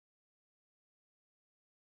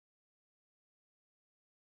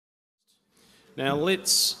Now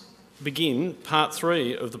let's begin part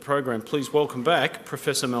 3 of the program. Please welcome back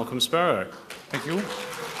Professor Malcolm Sparrow. Thank you.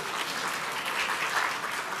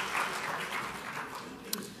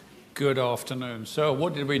 Good afternoon. So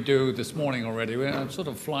what did we do this morning already? We're sort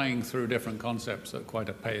of flying through different concepts at quite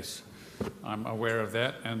a pace. I'm aware of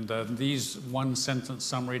that. And these one-sentence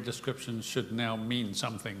summary descriptions should now mean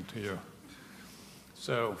something to you.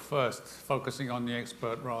 So first, focusing on the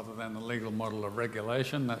expert rather than the legal model of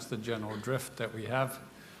regulation. That's the general drift that we have.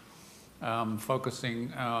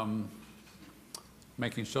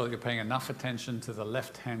 Making sure that you're paying enough attention to the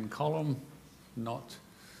left-hand column, not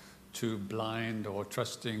too blind or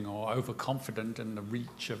trusting or overconfident in the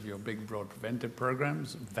reach of your big, broad preventive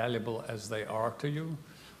programs, valuable as they are to you.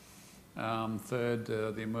 Third,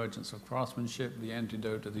 the emergence of craftsmanship, the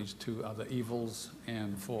antidote to these two other evils.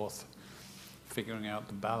 And fourth, figuring out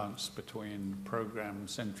the balance between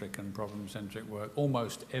program-centric and problem-centric work.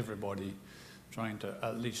 Almost everybody trying to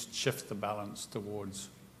at least shift the balance towards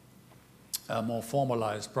a more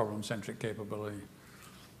formalized problem-centric capability,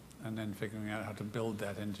 and then figuring out how to build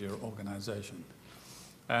that into your organization.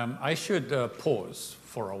 I should pause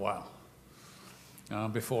for a while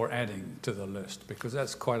before adding to the list, because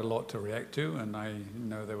that's quite a lot to react to, and I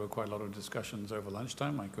know there were quite a lot of discussions over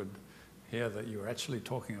lunchtime. I could hear that you were actually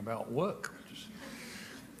talking about work, which is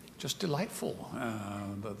just delightful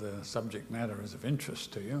that the subject matter is of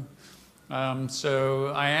interest to you.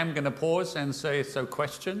 So I am going to pause and say, so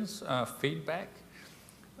questions, feedback,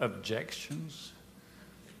 objections,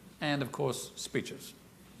 and of course, speeches.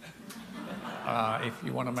 If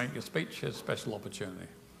you want to make your speech, here's a special opportunity.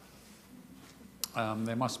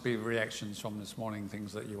 There must be reactions from this morning,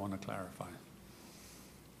 things that you want to clarify.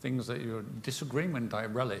 Things that your disagreement I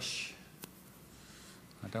relish.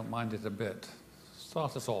 I don't mind it a bit.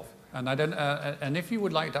 Start us off. And and if you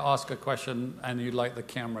would like to ask a question and you'd like the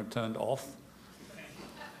camera turned off,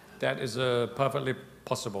 that is perfectly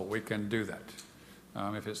possible. We can do that.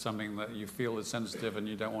 If it's something that you feel is sensitive and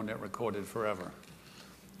you don't want it recorded forever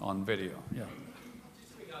on video. Yeah.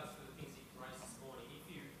 Just in regards to the things you raised this morning, if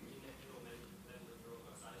you, in that middle level of your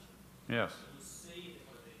organisation, Yes. you see that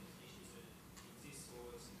one of these issues that exists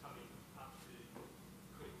or is coming up to a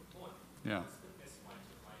critical point, Yeah. what's the best way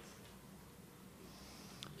to raise it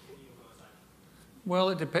in the organisation?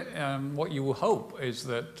 Well, it depends. What you hope is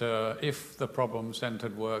that if the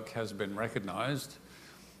problem-centered work has been recognized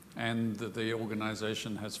and that the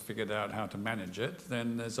organization has figured out how to manage it,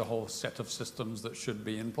 then there's a whole set of systems that should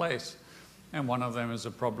be in place. And one of them is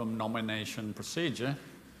a problem nomination procedure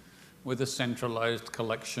with a centralized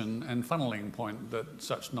collection and funneling point that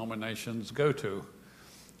such nominations go to.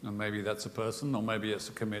 And maybe that's a person, or maybe it's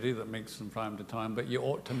a committee that meets from time to time, but you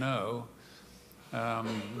ought to know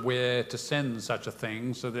where to send such a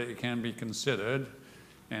thing so that it can be considered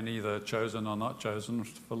and either chosen or not chosen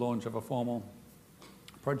for launch of a formal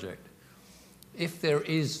project. If there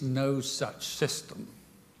is no such system,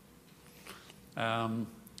 then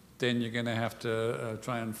you're going to have to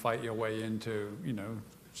try and fight your way into,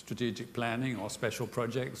 strategic planning or special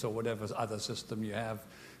projects or whatever other system you have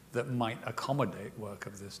that might accommodate work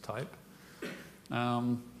of this type.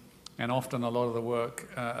 And often a lot of the work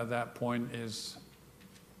at that point is,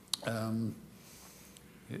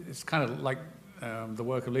 it's kind of like the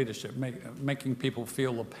work of leadership, making people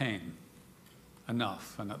feel the pain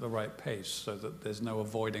enough and at the right pace so that there's no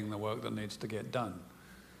avoiding the work that needs to get done.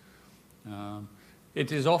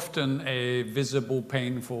 It is often a visible,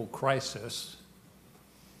 painful crisis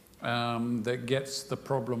that gets the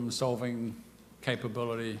problem-solving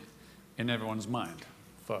capability in everyone's mind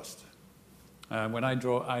first. When I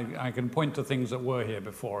draw, I can point to things that were here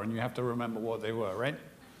before, and you have to remember what they were, right?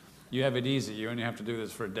 You have it easy. You only have to do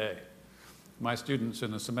this for a day. My students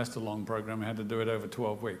in a semester-long program had to do it over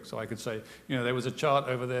 12 weeks. So I could say, there was a chart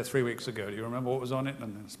over there 3 weeks ago. Do you remember what was on it?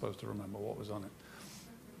 And they're supposed to remember what was on it.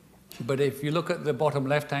 But if you look at the bottom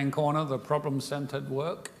left-hand corner, the problem-centered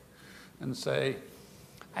work, and say,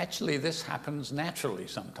 actually, this happens naturally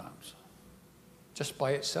sometimes, just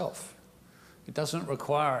by itself. It doesn't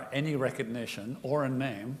require any recognition or a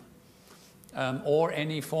name or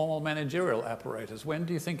any formal managerial apparatus. When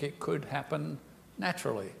do you think it could happen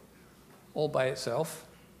naturally? All by itself.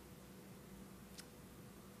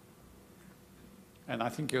 And I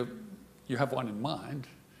think you have one in mind,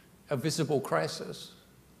 a visible crisis.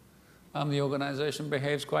 The organization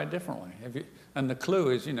behaves quite differently. And the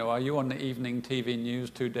clue is, are you on the evening TV news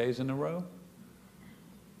 2 days in a row?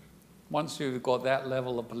 Once you've got that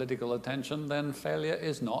level of political attention, then failure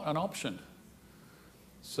is not an option.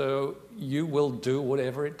 So you will do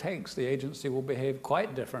whatever it takes. The agency will behave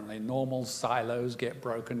quite differently. Normal silos get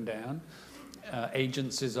broken down.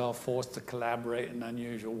 agencies are forced to collaborate in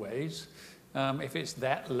unusual ways. If it's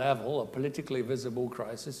that level, a politically visible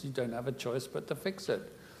crisis, you don't have a choice but to fix it.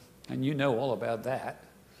 And you know all about that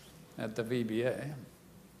at the VBA.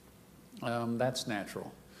 That's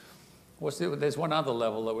natural. There's one other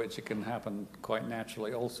level at which it can happen quite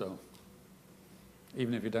naturally also,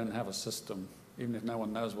 even if you don't have a system, even if no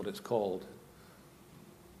one knows what it's called.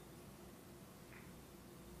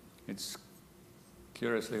 It's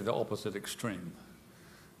curiously the opposite extreme.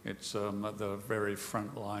 It's at the very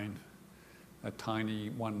front line, a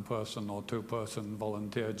tiny one-person or two-person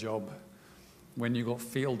volunteer job. When you've got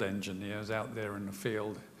field engineers out there in the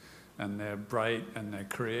field, and they're bright and they're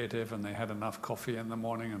creative and they had enough coffee in the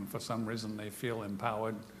morning and for some reason they feel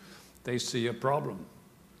empowered, they see a problem.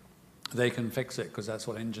 They can fix it because that's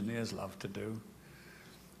what engineers love to do.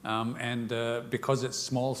 Because it's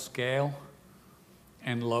small scale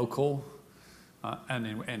and local, and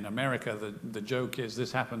in America, the joke is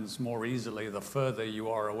this happens more easily the further you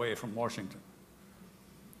are away from Washington.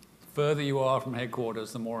 The further you are from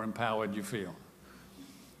headquarters, the more empowered you feel.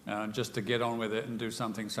 Just to get on with it and do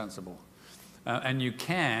something sensible. And you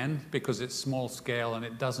can, because it's small scale and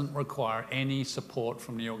it doesn't require any support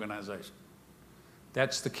from the organization.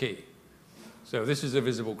 That's the key. So this is a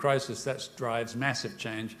visible crisis that drives massive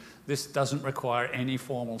change. This doesn't require any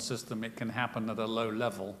formal system. It can happen at a low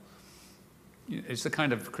level. It's the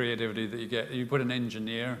kind of creativity that you get. You put an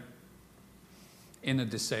engineer in a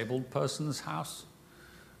disabled person's house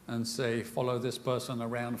and say, follow this person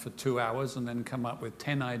around for 2 hours and then come up with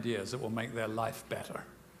 10 ideas that will make their life better.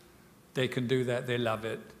 They can do that, they love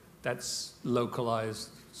it. That's localized,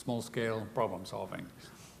 small-scale problem solving.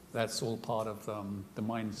 That's all part of the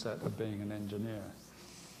mindset of being an engineer.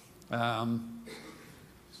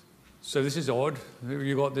 So this is odd.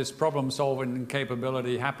 You've got this problem-solving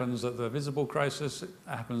capability happens at the visible crisis,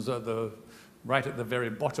 happens at right at the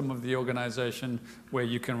very bottom of the organization, where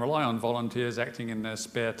you can rely on volunteers acting in their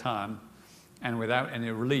spare time and without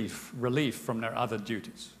any relief from their other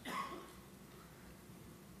duties.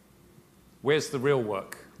 Where's the real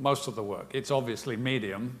work? Most of the work. It's obviously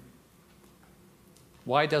medium.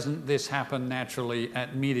 Why doesn't this happen naturally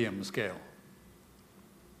at medium scale?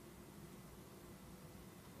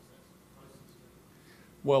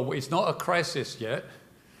 Well, it's not a crisis yet,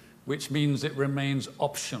 which means it remains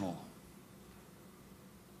optional.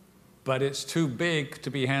 But it's too big to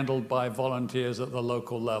be handled by volunteers at the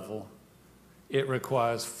local level. It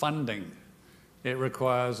requires funding. It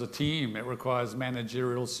requires a team. It requires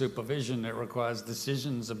managerial supervision. It requires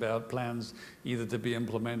decisions about plans either to be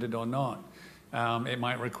implemented or not. It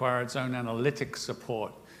might require its own analytics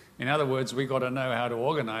support. In other words, we've got to know how to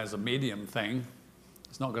organize a medium thing.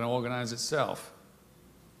 It's not going to organize itself.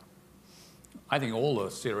 I think all the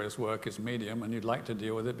serious work is medium, and you'd like to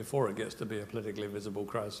deal with it before it gets to be a politically visible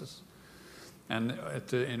crisis. And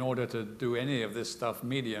in order to do any of this stuff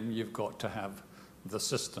medium, you've got to have the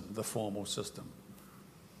system, the formal system.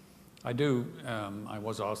 I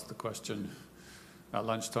was asked the question at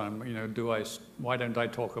lunchtime, you know, why don't I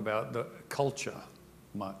talk about the culture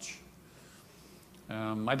much?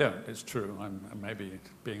 I don't, it's true. Maybe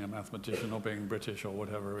being a mathematician or being British or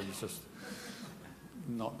whatever, it's just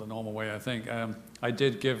not the normal way I think. I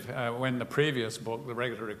did give, when the previous book, The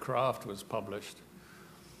Regulatory Craft, was published,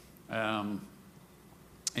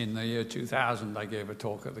 in the year 2000, I gave a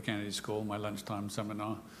talk at the Kennedy School, my lunchtime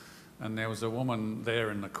seminar, and there was a woman there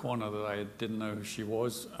in the corner that I didn't know who she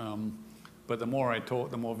was, but the more I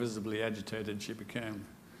talked, the more visibly agitated she became.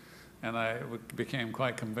 And I became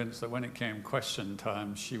quite convinced that when it came question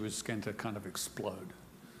time, she was going to kind of explode.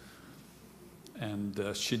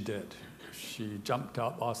 And she did. She jumped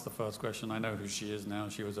up, asked the first question. I know who she is now.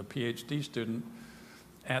 She was a PhD student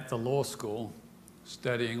at the law school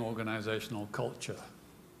studying organizational culture.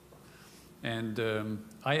 And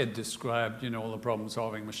I had described, you know, all the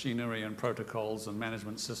problem-solving machinery and protocols and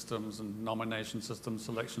management systems and nomination systems,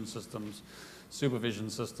 selection systems, supervision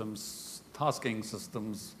systems, tasking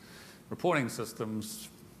systems, reporting systems,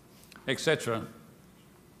 etc.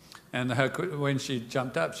 And when she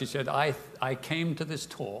jumped up, she said, I came to this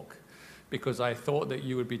talk because I thought that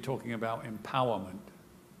you would be talking about empowerment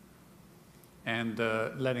and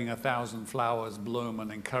letting 1,000 flowers bloom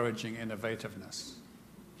and encouraging innovativeness.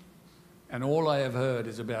 And all I have heard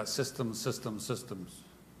is about systems, systems, systems.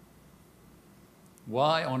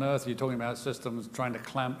 Why on earth are you talking about systems, trying to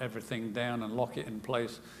clamp everything down and lock it in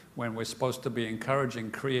place when we're supposed to be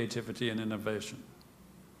encouraging creativity and innovation?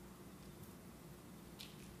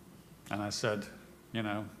 And I said, you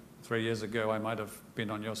know, 3 years ago I might have been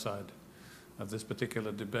on your side of this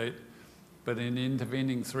particular debate, but in the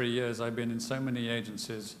intervening 3 years I've been in so many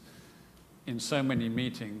agencies in so many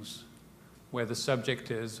meetings where the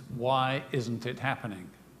subject is, why isn't it happening?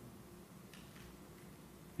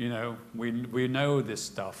 You know, we know this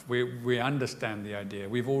stuff. We understand the idea.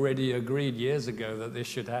 We've already agreed years ago that this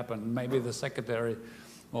should happen. Maybe the secretary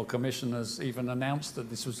or commissioners even announced that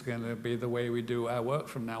this was going to be the way we do our work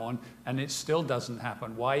from now on, and it still doesn't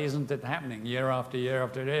happen. Why isn't it happening year after year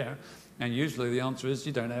after year? And usually the answer is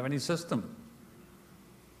you don't have any system.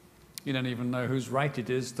 You don't even know whose right it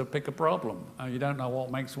is to pick a problem. You don't know what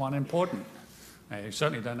makes one important. You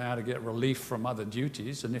certainly don't know how to get relief from other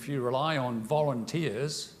duties. And if you rely on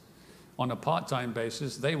volunteers on a part-time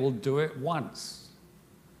basis, they will do it once.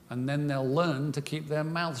 And then they'll learn to keep their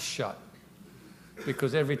mouths shut.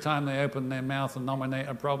 Because every time they open their mouth and nominate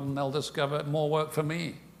a problem, they'll discover more work for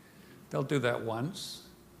me. They'll do that once.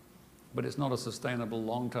 But it's not a sustainable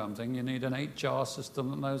long-term thing. You need an HR system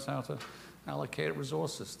that knows how to allocate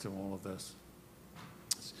resources to all of this.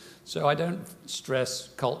 So I don't stress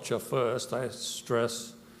culture first. I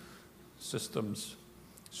stress systems,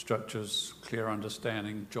 structures, clear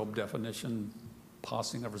understanding, job definition,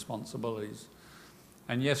 passing of responsibilities.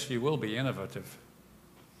 And yes, you will be innovative.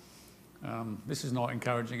 This is not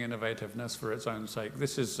encouraging innovativeness for its own sake.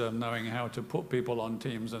 This is knowing how to put people on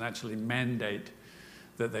teams and actually mandate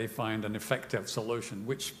that they find an effective solution,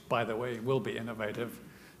 which, by the way, will be innovative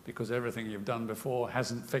because everything you've done before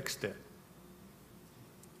hasn't fixed it.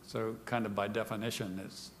 So kind of by definition,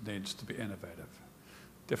 it needs to be innovative.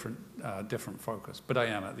 Different focus. But I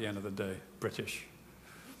am, at the end of the day, British,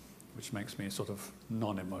 which makes me sort of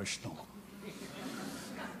non-emotional.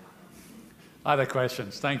 Other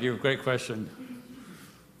questions? Thank you. Great question.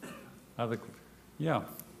 Yeah,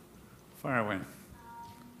 fire away.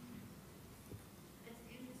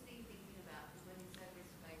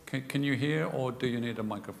 Can you hear, or do you need a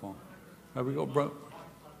microphone? Have we got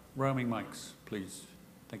roaming mics, please?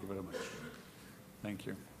 Thank you very much. Thank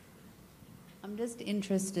you. I'm just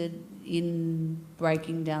interested in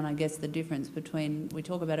breaking down, I guess, the difference between, we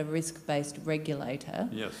talk about a risk-based regulator.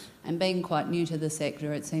 Yes. And being quite new to the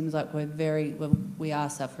sector, it seems like we are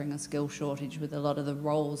suffering a skill shortage with a lot of the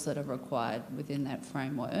roles that are required within that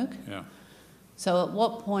framework. Yeah. So at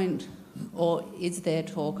what point, or is there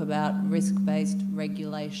talk about risk-based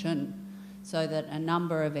regulation so that a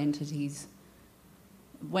number of entities,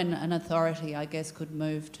 when an authority, I guess, could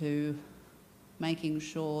move to making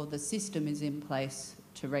sure the system is in place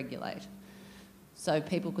to regulate? So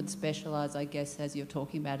people could specialise, I guess, as you're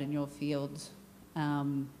talking about in your fields,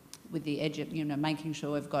 with the making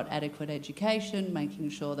sure we've got adequate education, making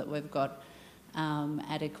sure that we've got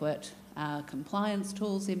adequate compliance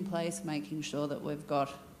tools in place, making sure that we've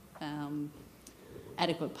got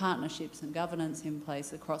adequate partnerships and governance in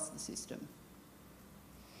place across the system.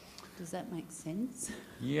 Does that make sense?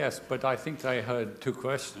 Yes, but I think I heard two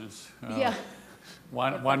questions. Yeah.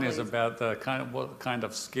 One is about what kind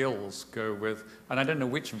of skills go with, and I don't know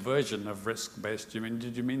which version of risk-based you mean.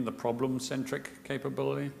 Did you mean the problem-centric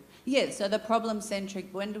capability? Yeah, so the problem-centric,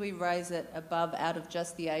 when do we raise it above, out of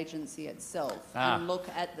just the agency itself and look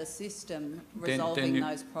at the system resolving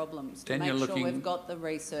those problems to make sure we've got the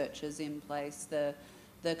researchers in place,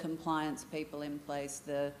 the compliance people in place,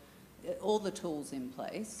 all the tools in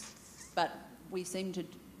place, but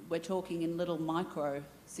we're talking in little micro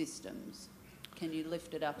systems. Can you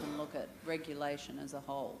lift it up and look at regulation as a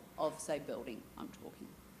whole of, say, building, I'm talking?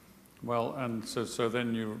 Well, and so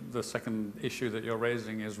then the second issue that you're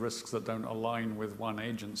raising is risks that don't align with one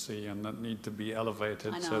agency and that need to be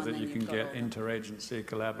elevated so that you can get interagency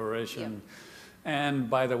collaboration. Yep. And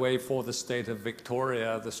by the way, for the state of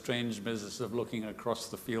Victoria, the strange business of looking across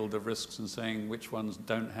the field of risks and saying which ones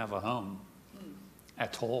don't have a home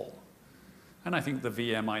at all. And I think the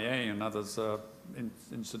VMIA and others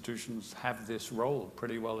institutions have this role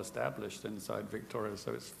pretty well established inside Victoria,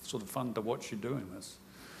 so it's sort of fun to watch you doing this.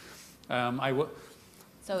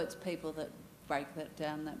 So it's people that break that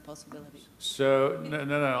down, that possibility? So,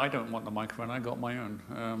 no, I don't want the microphone, I got my own.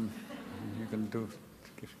 You can give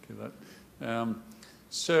that.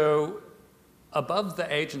 So, above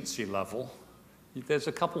the agency level, there's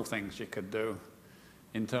a couple things you could do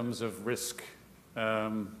in terms of risk,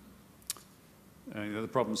 the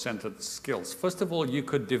problem-centered skills. First of all, you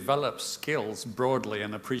could develop skills broadly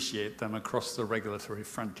and appreciate them across the regulatory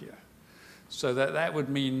frontier. So that would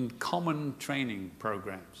mean common training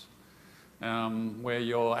programs where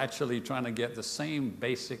you're actually trying to get the same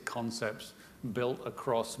basic concepts built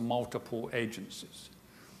across multiple agencies.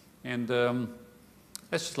 And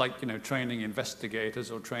that's just like, training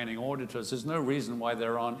investigators or training auditors. There's no reason why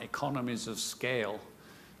there aren't economies of scale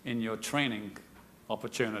in your training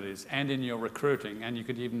opportunities and in your recruiting, and you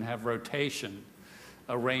could even have rotation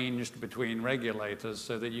arranged between regulators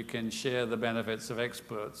so that you can share the benefits of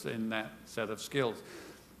experts in that set of skills.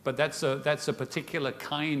 But that's a particular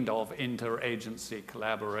kind of interagency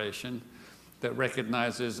collaboration that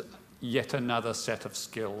recognizes yet another set of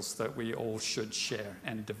skills that we all should share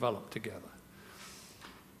and develop together.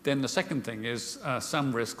 Then the second thing is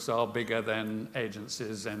some risks are bigger than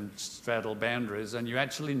agencies and straddle boundaries, and you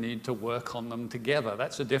actually need to work on them together.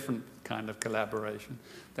 That's a different kind of collaboration.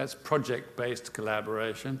 That's project-based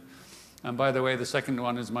collaboration. And by the way, the second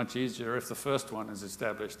one is much easier if the first one is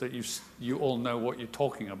established, that you all know what you're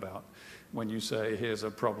talking about when you say, here's a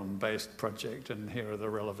problem-based project and here are the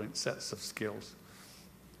relevant sets of skills.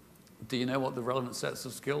 Do you know what the relevant sets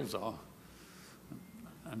of skills are?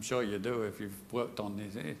 I'm sure you do if you've worked on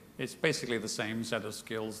these. It's basically the same set of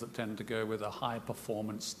skills that tend to go with a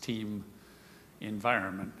high-performance team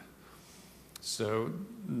environment. So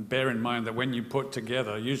bear in mind that when you put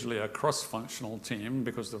together usually a cross-functional team,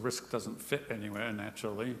 because the risk doesn't fit anywhere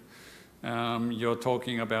naturally, you're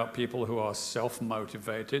talking about people who are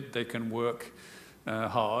self-motivated. They can work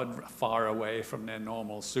hard, far away from their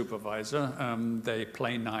normal supervisor. They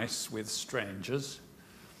play nice with strangers.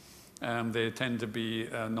 They tend to be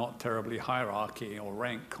not terribly hierarchy or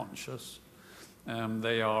rank conscious.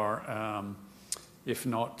 They are, if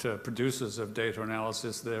not producers of data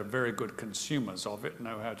analysis, they're very good consumers of it,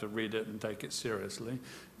 know how to read it and take it seriously.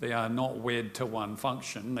 They are not wed to one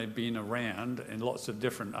function. They've been around in lots of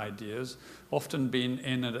different ideas, often been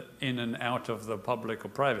in and out of the public or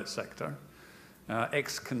private sector.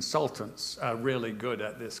 Ex-consultants are really good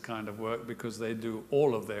at this kind of work because they do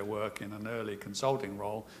all of their work in an early consulting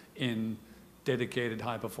role in dedicated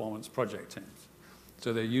high-performance project teams.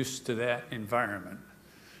 So they're used to that environment.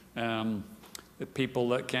 The people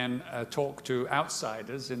that can talk to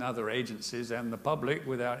outsiders in other agencies and the public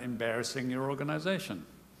without embarrassing your organization.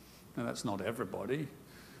 And that's not everybody,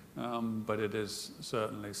 but it is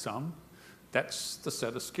certainly some. That's the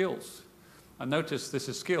set of skills. And notice this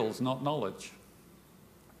is skills, not knowledge.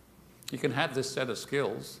 You can have this set of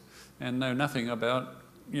skills and know nothing about,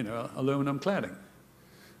 aluminum cladding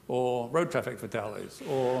or road traffic fatalities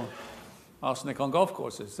or arsenic on golf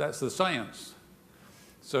courses. That's the science.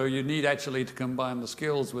 So you need actually to combine the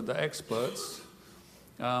skills with the experts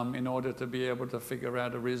in order to be able to figure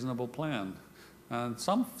out a reasonable plan. And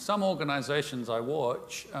some organizations I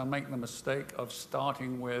watch make the mistake of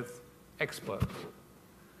starting with experts.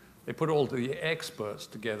 They put all the experts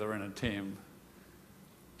together in a team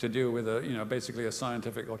to deal with basically a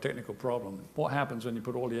scientific or technical problem. What happens when you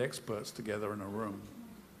put all the experts together in a room?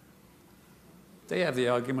 They have the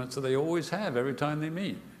arguments that they always have every time they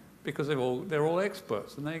meet, because they're all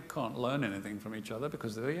experts, and they can't learn anything from each other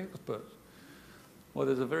because they're the experts. Well,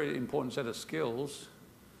 there's a very important set of skills,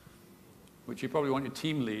 which you probably want your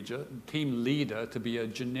team leader to be a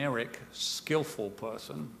generic, skillful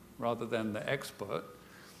person rather than the expert.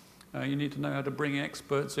 You need to know how to bring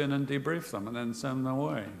experts in and debrief them and then send them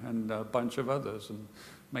away, and a bunch of others, and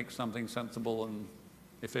make something sensible and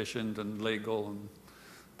efficient and legal and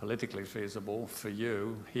politically feasible for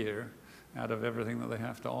you here out of everything that they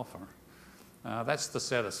have to offer. That's the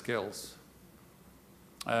set of skills.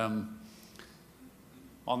 Do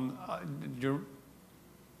you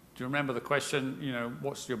remember the question,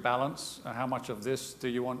 what's your balance? How much of this do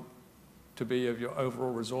you want to be of your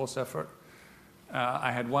overall resource effort?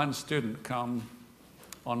 I had one student come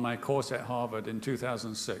on my course at Harvard in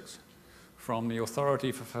 2006 from the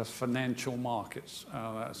Authority for Financial Markets.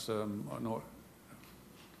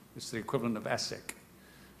 It's the equivalent of ASIC,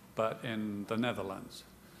 but in the Netherlands.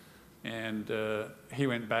 And he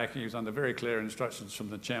went back, he was under very clear instructions from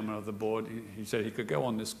the chairman of the board. He said he could go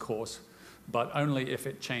on this course, but only if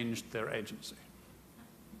it changed their agency.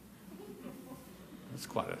 It's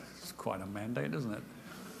quite a mandate, isn't it?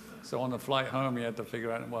 So on the flight home, he had to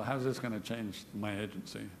figure out, well, how's this going to change my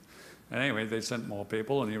agency? And anyway, they sent more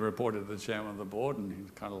people, and he reported to the chairman of the board, and he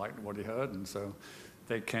kind of liked what he heard. And so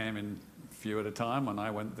they came in a few at a time, and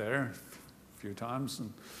I went there a few times,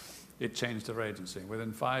 and it changed their agency.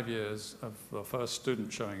 Within 5 years of the first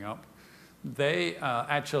student showing up, they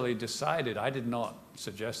actually decided, I did not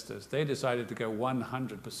suggest this, they decided to go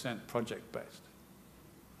 100% project-based.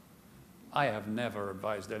 I have never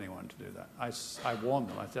advised anyone to do that. I warned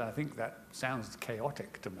them. I said, I think that sounds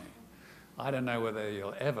chaotic to me. I don't know whether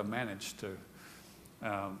you'll ever manage to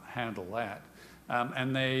handle that.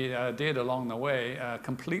 And they did, along the way,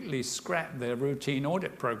 completely scrap their routine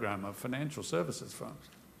audit program of financial services firms.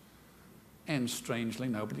 And strangely,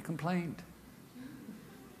 nobody complained.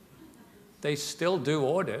 They still do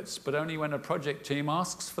audits, but only when a project team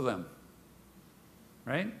asks for them,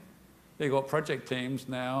 right? They've got project teams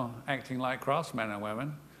now acting like craftsmen and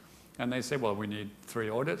women. And they say, well, we need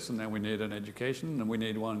 3 audits, and then we need an education, and we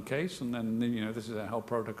need 1 case, and then, you know, this is our whole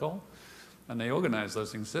protocol. And they organize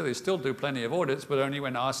those things. So they still do plenty of audits, but only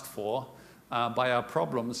when asked for by our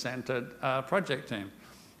problem-centered project team.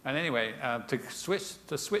 And anyway, to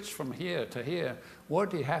switch from here to here,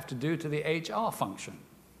 what do you have to do to the HR function?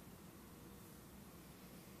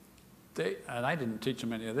 And I didn't teach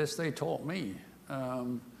them any of this, they taught me.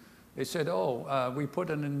 They said, oh, we put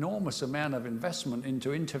an enormous amount of investment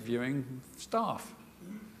into interviewing staff.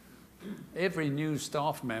 Every new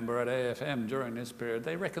staff member at AFM during this period,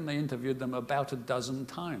 they reckon they interviewed them about a dozen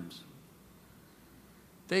times.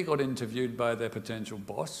 They got interviewed by their potential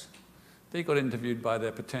boss. They got interviewed by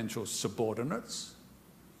their potential subordinates.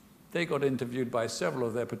 They got interviewed by several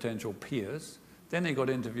of their potential peers. Then they got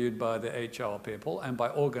interviewed by the HR people and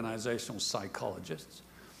by organizational psychologists.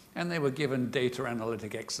 And they were given data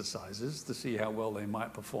analytic exercises to see how well they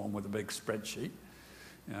might perform with a big spreadsheet,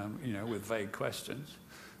 you know, with vague questions.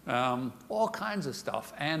 All kinds of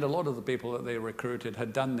stuff. And a lot of the people that they recruited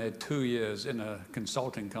had done their 2 years in a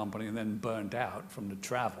consulting company and then burned out from the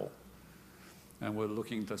travel and were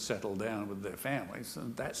looking to settle down with their families.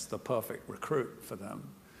 And that's the perfect recruit for them.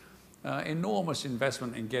 Enormous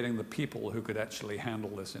investment in getting the people who could actually handle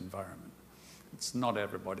this environment. It's not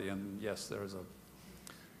everybody, and yes, there is a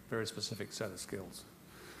very specific set of skills.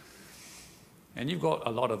 And you've got a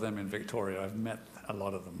lot of them in Victoria. I've met a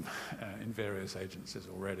lot of them in various agencies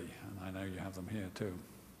already, and I know you have them here too.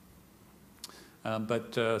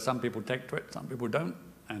 But some people take to it, some people don't,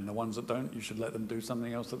 and the ones that don't, you should let them do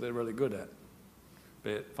something else that they're really good at,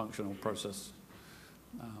 be it functional, process,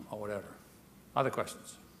 or whatever. Other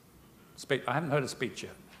questions? I haven't heard a speech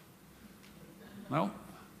yet. No?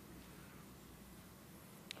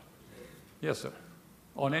 Yes, sir.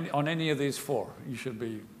 On any of these 4, you should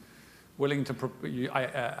be willing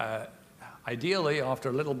to, ideally, after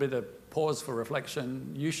a little bit of pause for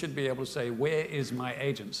reflection, you should be able to say, where is my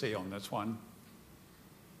agency on this one?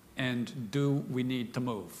 And do we need to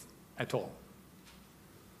move at all?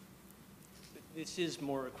 This is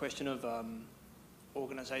more a question of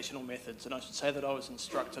organisational methods, and I should say that I was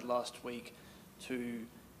instructed last week to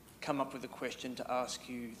come up with a question to ask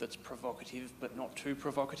you that's provocative but not too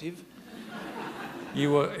provocative.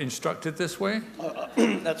 You were instructed this way?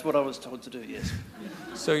 That's what I was told to do, yes.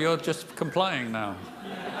 So you're just complying now?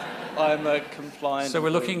 I'm a compliant... So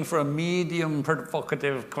we're looking for a medium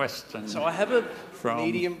provocative question. So I have a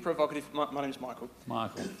medium provocative... My name's Michael.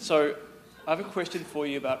 Michael. So I have a question for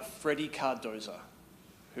you about Freddie Cardoza,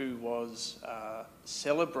 who was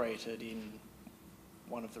celebrated in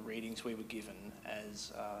one of the readings we were given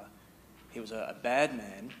as he was a bad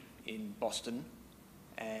man in Boston,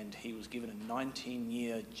 and he was given a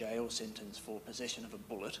 19-year jail sentence for possession of a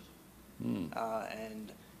bullet.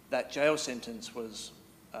 And that jail sentence was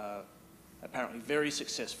apparently very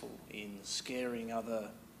successful in scaring other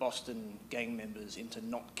Boston gang members into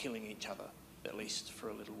not killing each other, at least for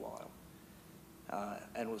a little while.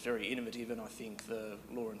 And was very innovative, and I think the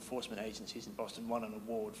law enforcement agencies in Boston won an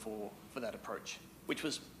award for that approach, which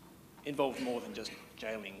involved more than just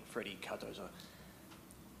jailing Freddie Cardoza.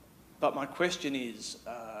 But my question is,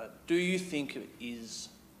 do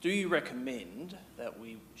you recommend that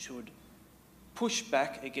we should push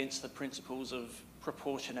back against the principles of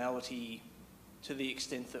proportionality to the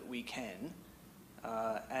extent that we can,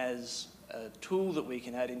 as a tool that we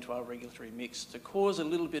can add into our regulatory mix to cause a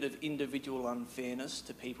little bit of individual unfairness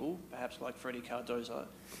to people, perhaps like Freddie Cardoza,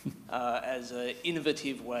 as an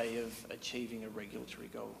innovative way of achieving a regulatory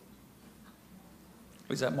goal?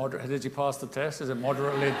 Is that moderate? Did you pass the test? Is it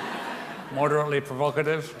moderately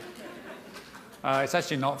provocative? It's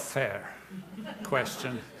actually not fair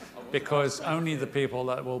question, because only the people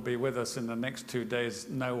that will be with us in the next 2 days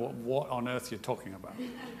know what on earth you're talking about.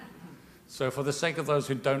 So for the sake of those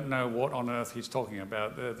who don't know what on earth he's talking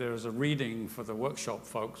about, there is a reading for the workshop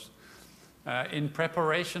folks in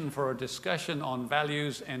preparation for a discussion on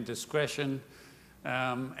values and discretion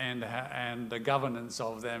and the governance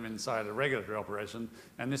of them inside a regulatory operation.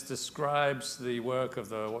 And this describes the work of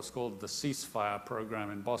what's called the ceasefire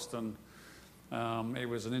program in Boston. It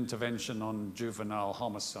was an intervention on juvenile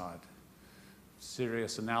homicide.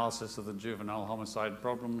 Serious analysis of the juvenile homicide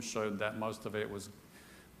problem showed that most of it was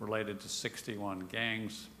related to 61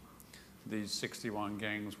 gangs. These 61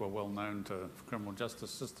 gangs were well known to the criminal justice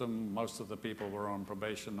system. Most of the people were on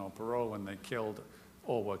probation or parole when they killed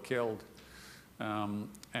or were killed. And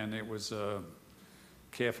it was a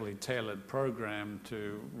carefully tailored program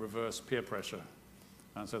to reverse peer pressure.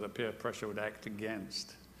 And so that peer pressure would act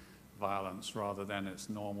against violence rather than its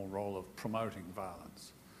normal role of promoting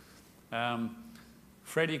violence.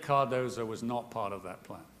 Freddie Cardozo was not part of that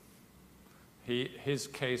plan. His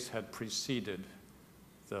case had preceded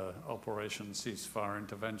the Operation Ceasefire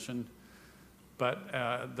Intervention,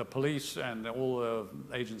 but the police and all the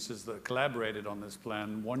agencies that collaborated on this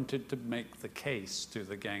plan wanted to make the case to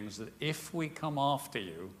the gangs that if we come after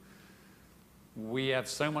you, we have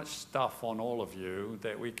so much stuff on all of you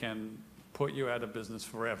that we can put you out of business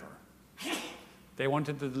forever. They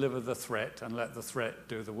wanted to deliver the threat and let the threat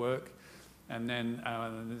do the work. And then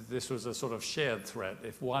this was a sort of shared threat.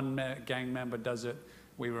 If one gang member does it,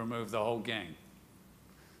 we remove the whole gang.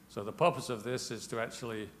 So the purpose of this is to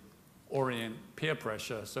actually orient peer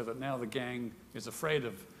pressure so that now the gang is afraid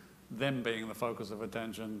of them being the focus of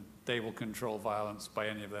attention. They will control violence by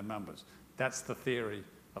any of their members. That's the theory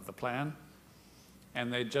of the plan.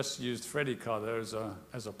 And they just used Freddie Cardozo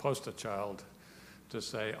as a poster child to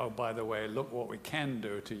say, oh, by the way, look what we can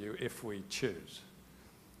do to you if we choose.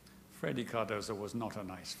 Freddie Cardozo was not a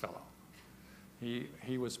nice fellow.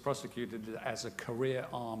 He was prosecuted as a career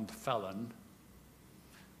armed felon,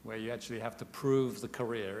 where you actually have to prove the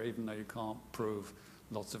career, even though you can't prove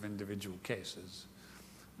lots of individual cases.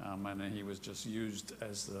 And he was just used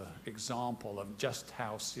as the example of just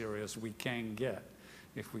how serious we can get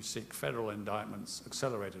if we seek federal indictments,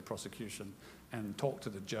 accelerated prosecution, and talk to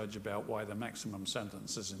the judge about why the maximum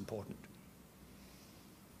sentence is important.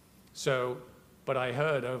 So, but I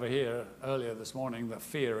heard over here earlier this morning that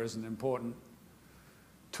fear is an important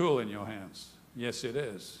tool in your hands. Yes, it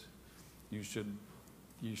is. You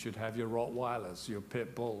should have your Rottweilers, your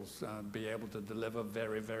pit bulls, be able to deliver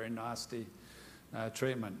very, very nasty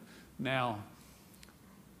treatment. Now,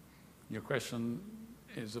 your question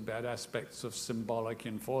is about aspects of symbolic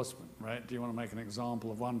enforcement, right? Do you want to make an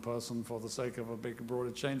example of one person for the sake of a big,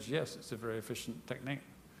 broader change? Yes, it's a very efficient technique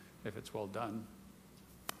if it's well done.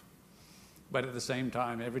 But at the same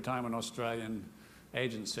time, every time an Australian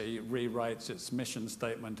agency rewrites its mission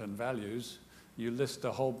statement and values, you list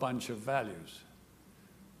a whole bunch of values,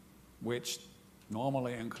 which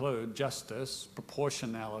normally include justice,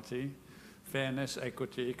 proportionality, fairness,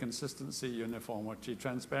 equity, consistency, uniformity,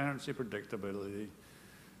 transparency, predictability,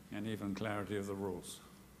 and even clarity of the rules.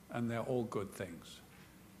 And they're all good things.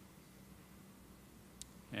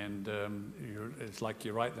 And it's like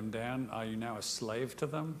you write them down. Are you now a slave to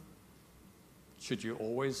them? Should you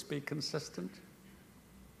always be consistent?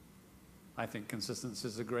 I think consistency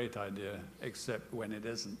is a great idea, except when it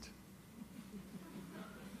isn't.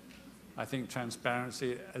 I think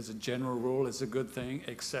transparency as a general rule is a good thing,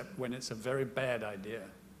 except when it's a very bad idea.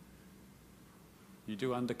 You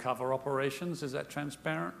do undercover operations, is that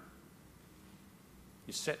transparent?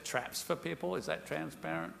 You set traps for people, is that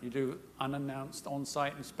transparent? You do unannounced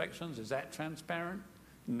on-site inspections, is that transparent?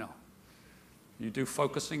 No. You do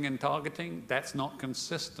focusing and targeting, that's not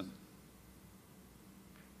consistent.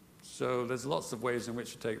 So there's lots of ways in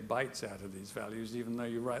which you take bites out of these values, even though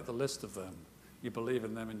you write the list of them. You believe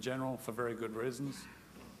in them in general for very good reasons.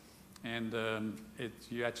 And the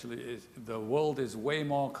world is way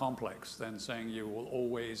more complex than saying you will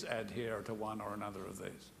always adhere to one or another of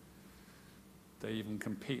these. They even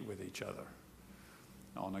compete with each other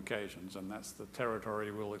on occasions, and that's the territory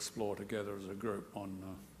we'll explore together as a group on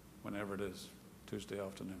whenever it is, Tuesday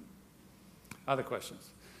afternoon. Other questions?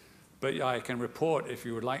 But I can report, if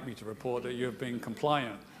you would like me to report, that you've been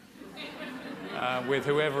compliant with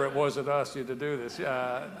whoever it was that asked you to do this.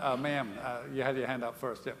 Ma'am, you had your hand up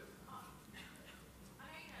first. Yep.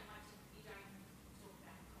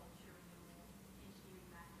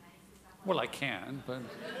 Well, I can, but it's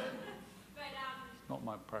not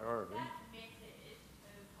my priority. That method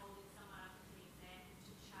of holding someone up as an example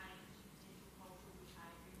to change potential cultural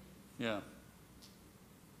behaviour. Yeah.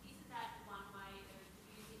 Isn't that one way of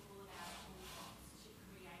using all of our toolbox to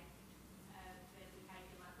create better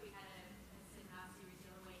behaviour? Like we had a seminar series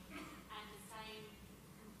the other week, and the same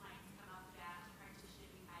complaints come up about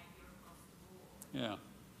practitioner behaviour across the board. Yeah.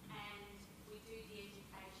 And we do the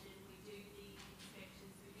education, we do the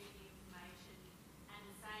inspections, we do the information, and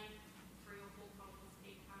the same 3 or 4 problems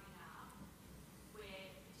keep coming up,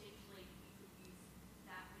 where potentially we could use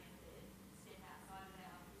that method, step outside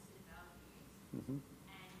of our listed values, and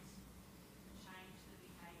change the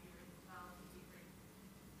behaviour and develop a different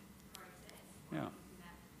process. Yeah. In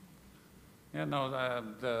that. Yeah, no,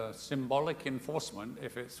 the symbolic enforcement,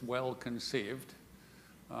 if it's well conceived,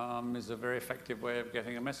 is a very effective way of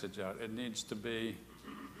getting a message out. It needs to be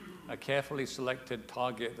a carefully selected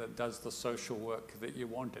target that does the social work that you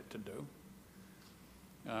want it to do.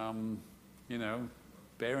 You know,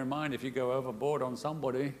 bear in mind if you go overboard on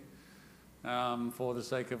somebody for the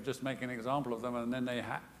sake of just making an example of them, and then they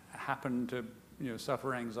happen to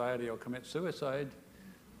suffer anxiety or commit suicide,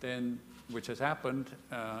 then, which has happened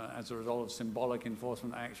as a result of symbolic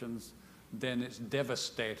enforcement actions, then it's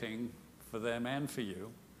devastating for them and for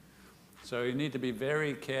you. So you need to be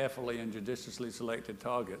very carefully and judiciously selected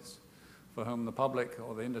targets for whom the public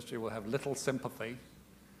or the industry will have little sympathy.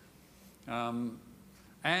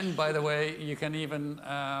 And by the way, you can even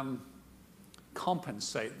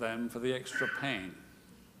compensate them for the extra pain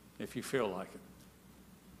if you feel like it.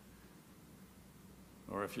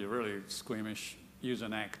 Or if you're really squeamish, use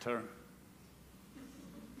an actor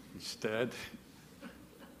instead.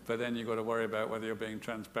 But then you've got to worry about whether you're being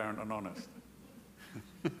transparent and honest.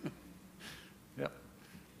 Yep.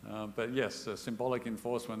 But yes, symbolic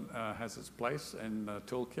enforcement has its place in the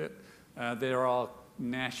toolkit. There are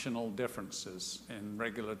national differences in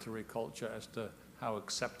regulatory culture as to how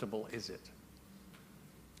acceptable is it.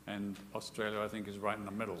 And Australia, I think, is right in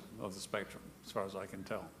the middle of the spectrum, as far as I can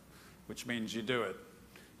tell, which means you do it,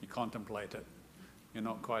 you contemplate it. You're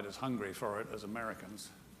not quite as hungry for it as Americans,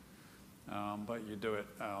 but you do it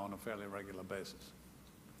on a fairly regular basis.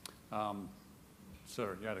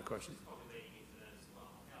 Sir, you had a question?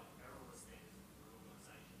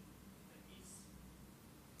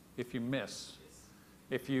 If you miss,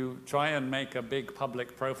 if you try and make a big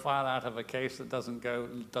public profile out of a case that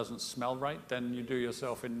doesn't smell right, then you do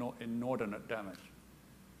yourself inordinate damage.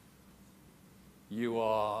 You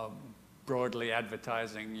are broadly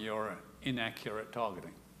advertising your inaccurate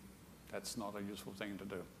targeting. That's not a useful thing to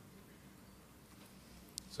do.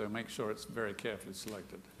 So make sure it's very carefully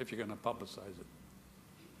selected if you're going to publicize it.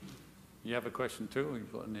 You have a question too, or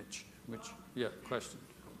you've got a niche? Which, yeah, question.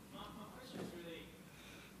 My question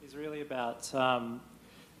is really about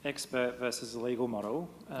expert versus the legal model.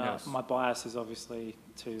 Yes. My bias is obviously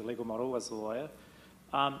to the legal model as a lawyer.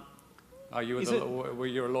 Were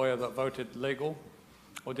you a lawyer that voted legal,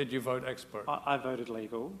 or did you vote expert? I voted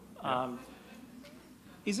legal. Yeah.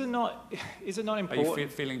 Is it not important? Are you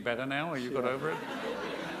feeling better now, or you got over it?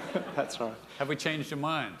 That's right. Have we changed your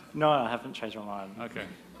mind? No, I haven't changed my mind. Okay.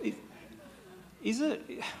 Is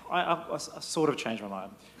it? I sort of changed my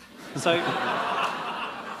mind. So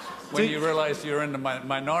when you realised you're in the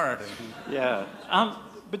minority. Yeah.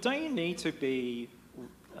 But don't you need to be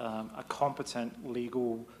a competent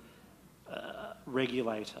legal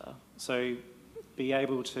regulator? So be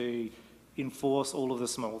able to enforce all of the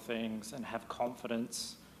small things and have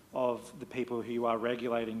confidence of the people who you are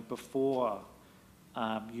regulating before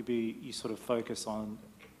you sort of focus on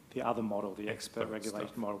the other model, the expert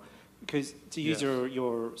regulation model. Because to use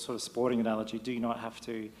your sort of sporting analogy, do you not have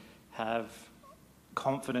to have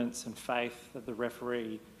confidence and faith that the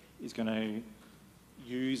referee is going to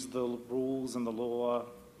use the rules and the law,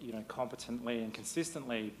 competently and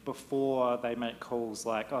consistently before they make calls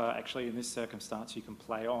like, oh, actually in this circumstance you can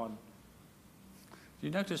play on? Do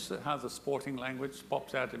you notice how the sporting language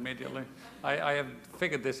pops out immediately? I have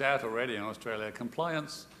figured this out already in Australia.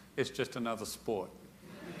 Compliance is just another sport.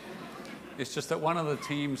 It's just that one of the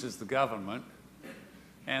teams is the government,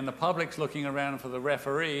 and the public's looking around for the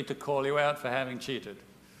referee to call you out for having cheated,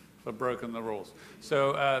 for broken the rules.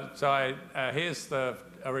 So, here's the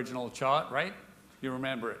original chart, right? You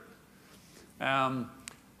remember it.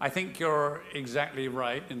 I think you're exactly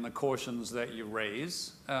right in the cautions that you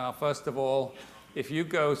raise. First of all, if you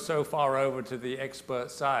go so far over to the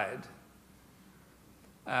expert side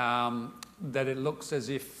that it looks as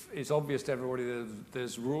if it's obvious to everybody that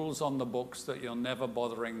there's rules on the books that you're never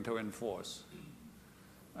bothering to enforce,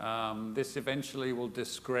 this eventually will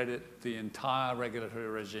discredit the entire regulatory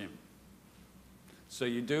regime. So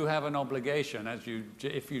you do have an obligation,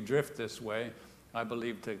 if you drift this way, I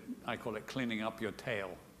call it cleaning up your tail.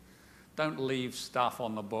 Don't leave stuff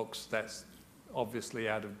on the books that's obviously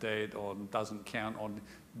out of date or doesn't count, or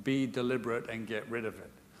be deliberate and get rid of it.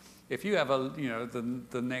 If you have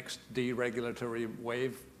the next deregulatory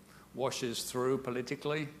wave washes through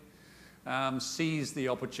politically, seize the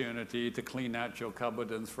opportunity to clean out your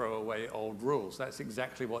cupboard and throw away old rules. That's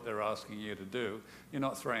exactly what they're asking you to do. You're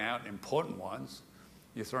not throwing out important ones.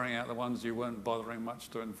 You're throwing out the ones you weren't bothering much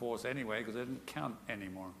to enforce anyway because they didn't count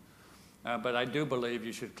anymore. But I do believe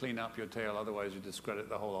you should clean up your tail, otherwise you discredit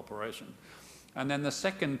the whole operation. And then the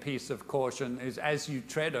second piece of caution is, as you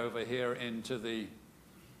tread over here into the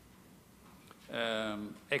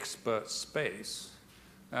expert space,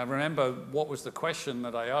 remember what was the question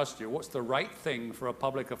that I asked you? What's the right thing for a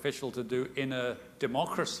public official to do in a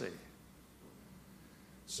democracy?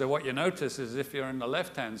 So what you notice is if you're in the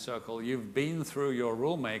left-hand circle, you've been through your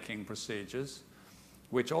rulemaking procedures,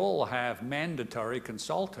 which all have mandatory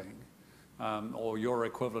consulting, or your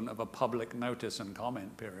equivalent of a public notice and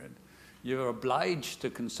comment period. You're obliged to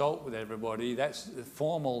consult with everybody. That's the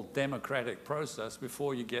formal democratic process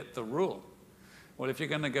before you get the rule. Well, if you're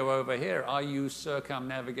going to go over here, are you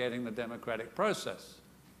circumnavigating the democratic process?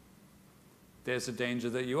 There's a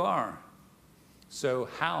danger that you are. So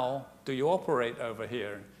how do you operate over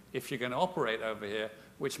here if you're going to operate over here,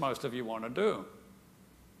 which most of you want to do?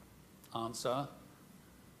 Answer,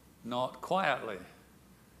 not quietly,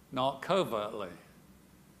 not covertly.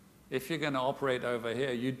 If you're going to operate over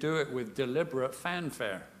here, you do it with deliberate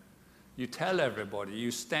fanfare. You tell everybody,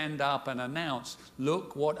 you stand up and announce,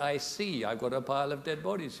 look what I see. I've got a pile of dead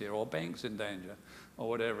bodies here, or banks in danger, or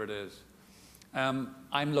whatever it is.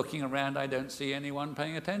 I'm looking around, I don't see anyone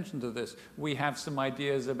paying attention to this. We have some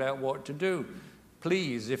ideas about what to do.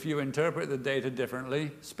 Please, if you interpret the data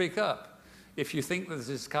differently, speak up. If you think that this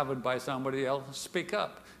is covered by somebody else, speak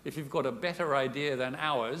up. If you've got a better idea than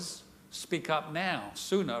ours, speak up now,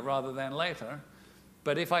 sooner rather than later.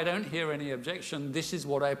 But if I don't hear any objection, this is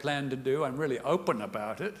what I plan to do. I'm really open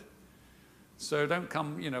about it. So don't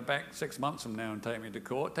come, back 6 months from now and take me to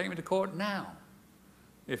court. Take me to court now,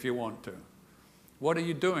 if you want to. What are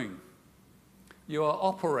you doing? You are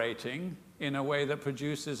operating in a way that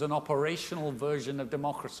produces an operational version of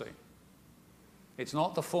democracy. It's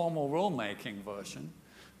not the formal rulemaking version,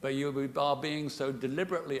 but you are being so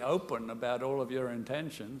deliberately open about all of your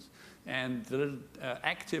intentions and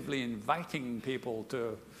actively inviting people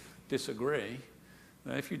to disagree.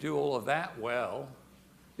 Now, if you do all of that well,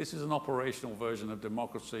 this is an operational version of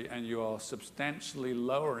democracy, and you are substantially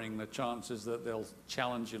lowering the chances that they'll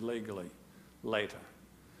challenge you legally later.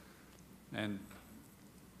 And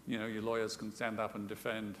your lawyers can stand up and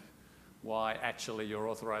defend why actually your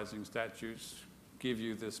authorizing statutes give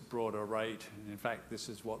you this broader right. And in fact, this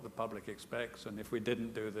is what the public expects, and if we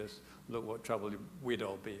didn't do this, look what trouble we'd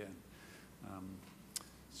all be in.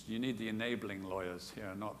 So you need the enabling lawyers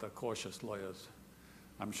here, not the cautious lawyers.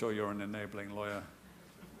 I'm sure you're an enabling lawyer,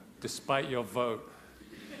 despite your vote.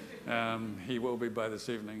 He will be by this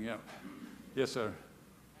evening, yeah. Yes, sir.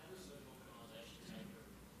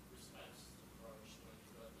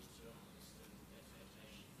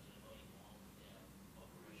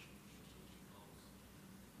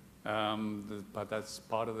 But that's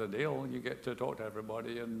part of the deal. You get to talk to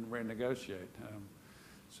everybody and renegotiate.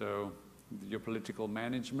 So your political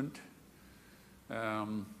management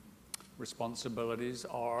responsibilities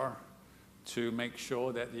are to make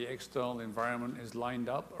sure that the external environment is lined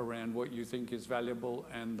up around what you think is valuable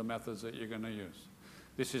and the methods that you're going to use.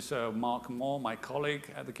 This is Mark Moore, my colleague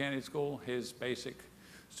at the Kennedy School, his basic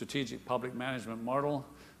strategic public management model.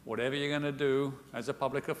 Whatever you're going to do as a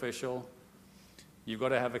public official, you've got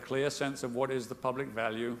to have a clear sense of what is the public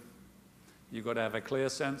value. You've got to have a clear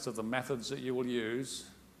sense of the methods that you will use.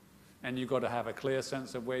 And you've got to have a clear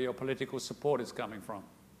sense of where your political support is coming from.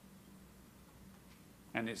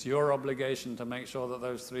 And it's your obligation to make sure that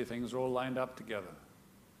those three things are all lined up together.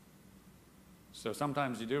 So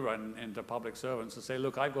sometimes you do run into public servants and say,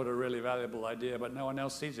 look, I've got a really valuable idea, but no one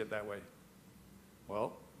else sees it that way.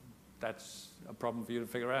 Well, that's a problem for you to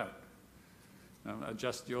figure out.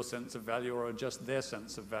 Adjust your sense of value or adjust their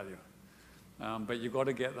sense of value. But you've got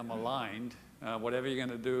to get them aligned. Whatever you're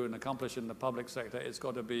going to do and accomplish in the public sector, it's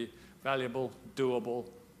got to be valuable, doable,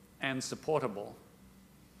 and supportable.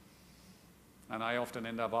 And I often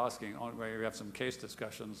end up asking, where we have some case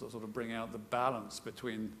discussions that sort of bring out the balance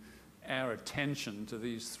between our attention to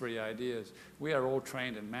these three ideas. We are all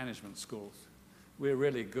trained in management schools. We're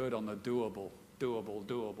really good on the doable,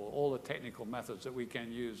 all the technical methods that we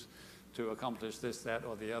can use to accomplish this, that,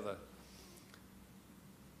 or the other.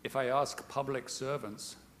 If I ask public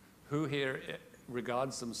servants, who here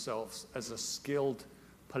regards themselves as a skilled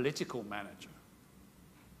political manager,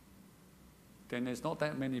 then there's not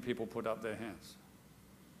that many people put up their hands.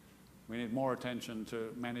 We need more attention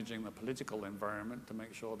to managing the political environment to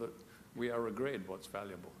make sure that we are agreed what's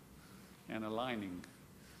valuable and aligning.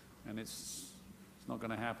 And it's not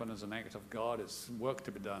going to happen as an act of God. It's work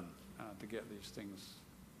to be done to get these things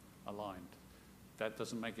aligned. That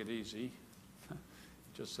doesn't make it easy. It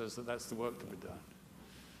just says that that's the work to be done.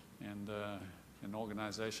 And an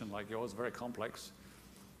organization like yours, very complex,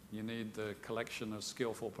 you need the collection of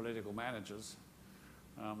skillful political managers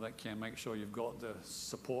that can make sure you've got the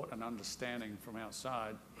support and understanding from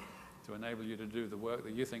outside to enable you to do the work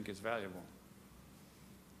that you think is valuable.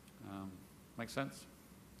 Make sense?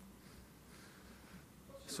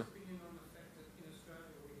 What's your opinion on the fact that in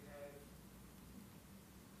Australia we have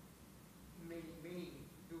many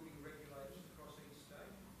building regulators across each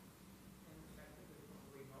state, and the fact that we're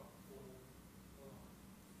probably not all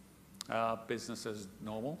aligned? Business as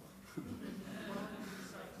normal.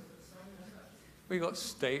 We got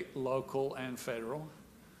state, local, and federal.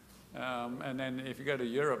 And then if you go to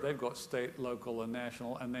Europe, they've got state, local, and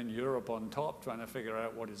national, and then Europe on top, trying to figure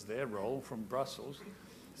out what is their role from Brussels.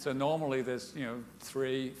 So normally there's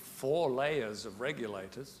 3, 4 layers of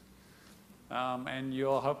regulators, and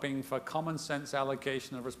you're hoping for common sense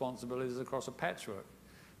allocation of responsibilities across a patchwork.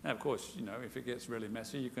 Now, of course, if it gets really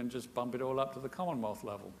messy, you can just bump it all up to the Commonwealth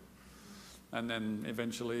level. And then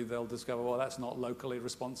eventually they'll discover, well, that's not locally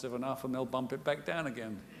responsive enough, and they'll bump it back down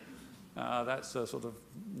again. That's a sort of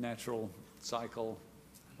natural cycle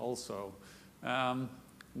also.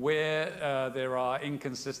 Where there are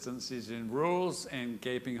inconsistencies in rules and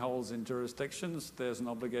gaping holes in jurisdictions, there's an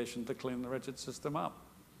obligation to clean the wretched system up.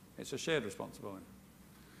 It's a shared responsibility.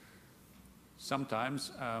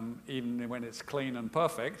 Sometimes, even when it's clean and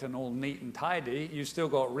perfect and all neat and tidy, you've still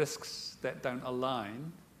got risks that don't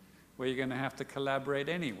align, where you're going to have to collaborate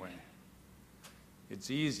anyway. It's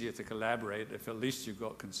easier to collaborate if at least you've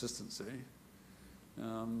got consistency.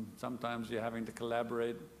 Sometimes you're having to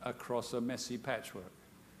collaborate across a messy patchwork.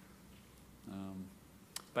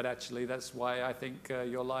 But actually, that's why I think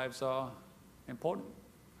your lives are important,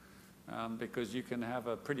 because you can have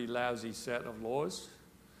a pretty lousy set of laws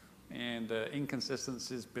and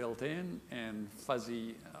inconsistencies built in and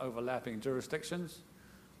fuzzy overlapping jurisdictions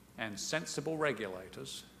and sensible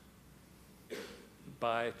regulators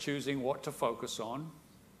by choosing what to focus on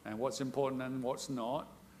and what's important and what's not,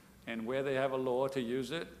 and where they have a law to use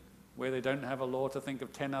it, where they don't have a law to think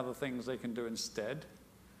of 10 other things they can do instead,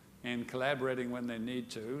 and collaborating when they need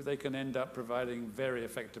to, they can end up providing very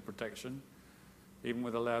effective protection, even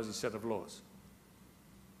with a lousy set of laws.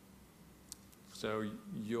 So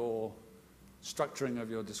your structuring of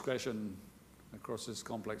your discretion across this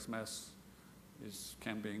complex mess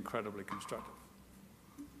can be incredibly constructive.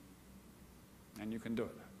 And you can do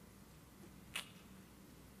it.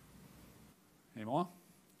 Any more?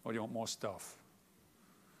 Or do you want more stuff?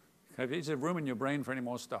 Is there room in your brain for any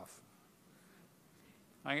more stuff?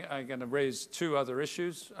 I'm going to raise 2 other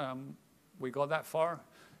issues. We got that far.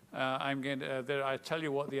 I'll tell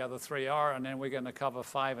you what the other 3 are, and then we're going to cover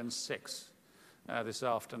 5 and 6 this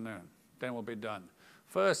afternoon. Then we'll be done.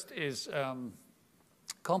 First is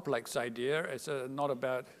complex idea. It's not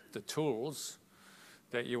about the tools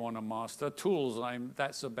that you want to master. Tools,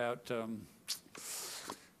 that's about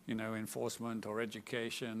enforcement or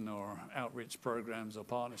education or outreach programs or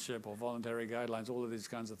partnership or voluntary guidelines, all of these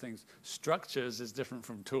kinds of things. Structures is different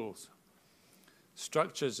from tools.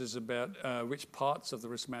 Structures is about which parts of the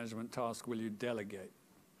risk management task will you delegate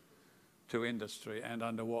to industry and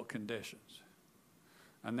under what conditions.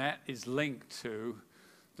 And that is linked to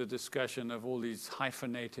the discussion of all these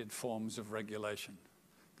hyphenated forms of regulation.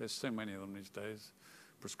 There's so many of them these days.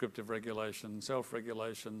 Prescriptive regulation,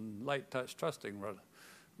 self-regulation, light touch trusting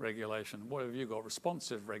regulation. What have you got?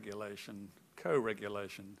 Responsive regulation,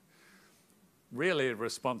 co-regulation, really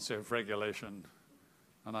responsive regulation.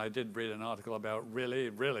 And I did read an article about really,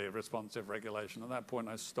 really responsive regulation. At that point,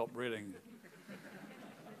 I stopped reading.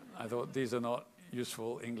 I thought these are not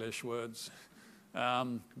useful English words.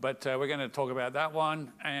 But we're going to talk about that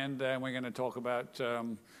one, and we're going to talk about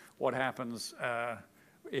what happens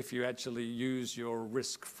if you actually use your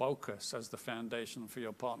risk focus as the foundation for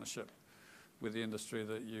your partnership with the industry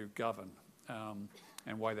that you govern,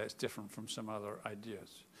 and why that's different from some other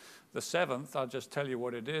ideas. The 7th, I'll just tell you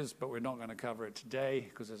what it is, but we're not going to cover it today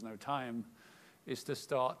because there's no time, is to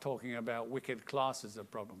start talking about wicked classes of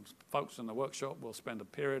problems. Folks in the workshop will spend a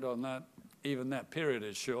period on that. Even that period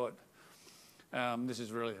is short. This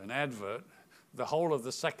is really an advert. The whole of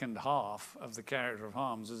the second half of the character of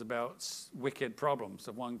harms is about wicked problems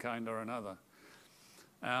of one kind or another.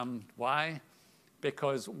 Why?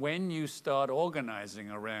 Because when you start organizing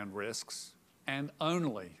around risks, and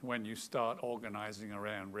only when you start organizing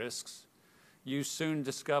around risks, you soon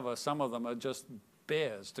discover some of them are just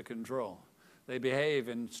bears to control. They behave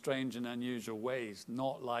in strange and unusual ways,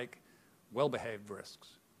 not like well-behaved risks.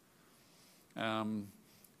 And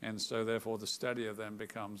so therefore the study of them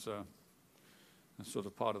becomes a sort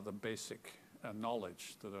of part of the basic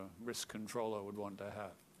knowledge that a risk controller would want to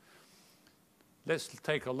have. Let's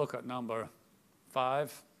take a look at number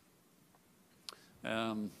 5.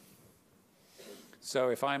 So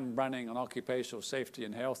if I'm running an occupational safety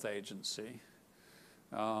and health agency,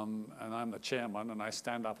 and I'm the chairman, and I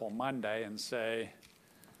stand up on Monday and say,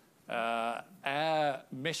 our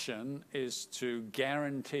mission is to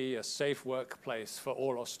guarantee a safe workplace for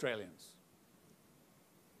all Australians.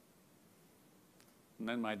 And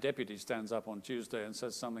then my deputy stands up on Tuesday and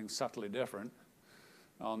says something subtly different.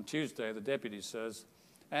 On Tuesday, the deputy says,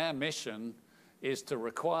 our mission is to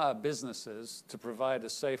require businesses to provide a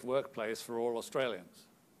safe workplace for all Australians.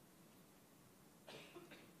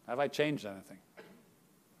 Have I changed anything?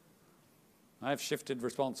 I've shifted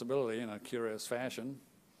responsibility in a curious fashion.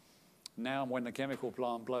 Now, when the chemical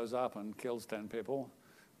plant blows up and kills 10 people,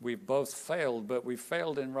 we've both failed, but we've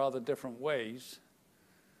failed in rather different ways.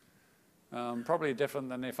 Probably different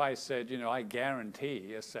than if I said, you know, I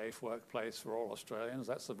guarantee a safe workplace for all Australians.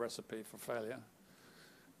 That's the recipe for failure,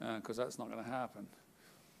 because that's not going to happen.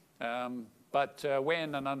 But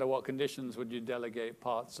when and under what conditions would you delegate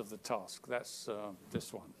parts of the task? That's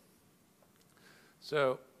this one.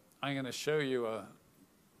 So I'm going to show you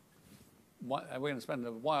we're going to spend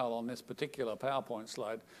a while on this particular PowerPoint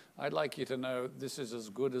slide. I'd like you to know this is as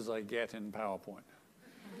good as I get in PowerPoint.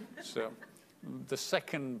 So the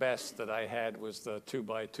second best that I had was the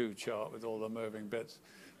 2x2 chart with all the moving bits,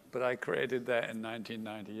 but I created that in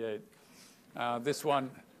 1998. This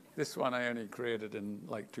one I only created in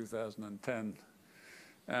like 2010.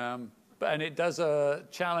 And it does a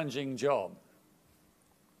challenging job.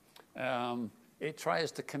 It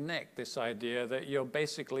tries to connect this idea that you're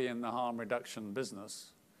basically in the harm reduction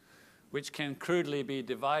business, which can crudely be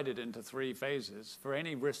divided into 3 phases. For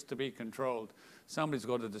any risk to be controlled, somebody's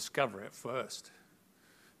got to discover it first,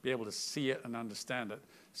 be able to see it and understand it.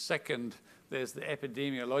 Second, there's the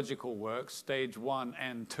epidemiological work, stage 1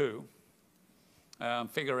 and 2.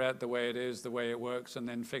 Figure out the way it is, the way it works, and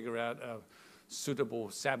then figure out a suitable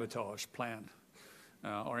sabotage plan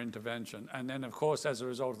or intervention. And then, of course, as a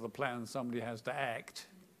result of the plan, somebody has to act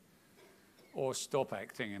or stop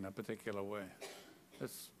acting in a particular way.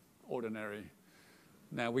 That's ordinary.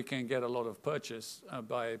 Now, we can get a lot of purchase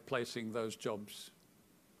by placing those jobs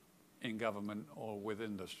in government or with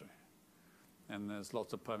industry. And there's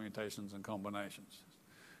lots of permutations and combinations.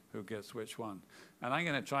 Who gets which one? And I'm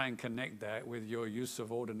going to try and connect that with your use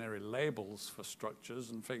of ordinary labels for structures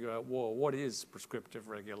and figure out, well, what is prescriptive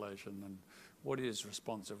regulation and what is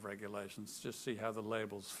responsive regulations? Just see how the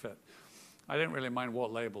labels fit. I don't really mind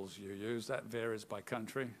what labels you use. That varies by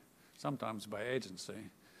country, sometimes by agency.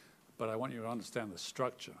 But I want you to understand the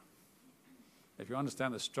structure. If you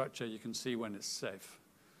understand the structure, you can see when it's safe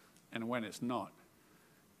and when it's not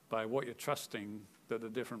by what you're trusting that the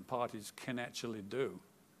different parties can actually do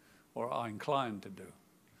or are inclined to do.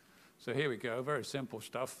 So here we go, very simple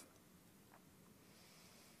stuff.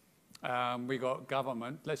 We got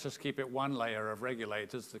government. Let's just keep it one layer of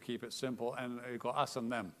regulators to keep it simple, and we've got us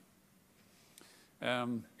and them.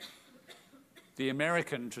 The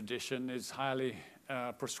American tradition is highly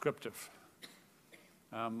prescriptive.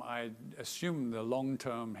 I assume the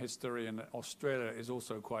long-term history in Australia is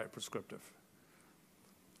also quite prescriptive.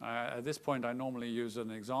 At this point, I normally use an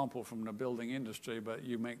example from the building industry, but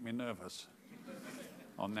you make me nervous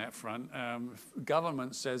on that front.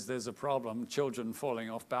 Government says there's a problem, children falling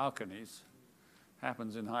off balconies.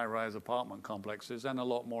 Happens in high-rise apartment complexes and a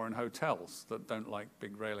lot more in hotels that don't like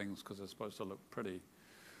big railings because they're supposed to look pretty.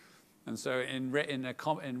 And so in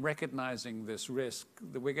recognizing this risk,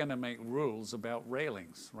 we're going to make rules about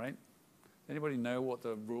railings, right? Anybody know what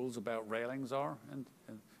the rules about railings are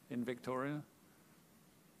in Victoria?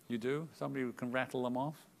 You do? Somebody who can rattle them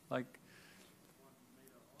off? Like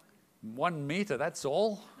 1 meter, that's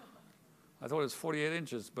all? I thought it was 48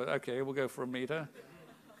 inches, but okay, we'll go for a meter.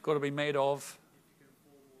 Got to be made of?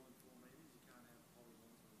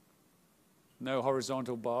 No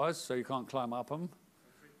horizontal bars, so you can't climb up them.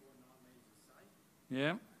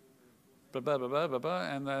 Yeah. Blah, blah, blah, blah, blah, blah.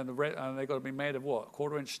 And then they've got to be made of what?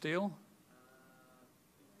 1/4-inch steel?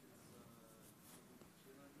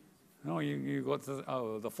 No, you got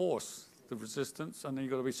the force, the resistance, and then you've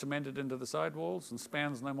got to be cemented into the sidewalls and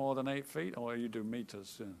spans no more than 8 feet. Or you do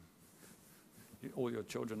meters. Yeah. All your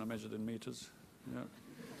children are measured in meters. Yeah.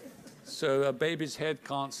 So a baby's head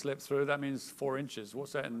can't slip through. That means 4 inches.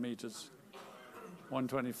 What's that in meters?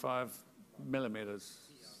 125 millimeters.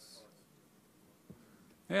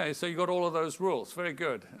 Yeah, so you got all of those rules. Very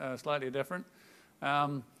good. Slightly different.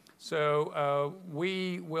 So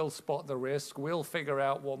we will spot the risk. We'll figure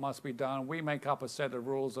out what must be done. We make up a set of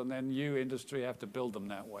rules, and then you, industry, have to build them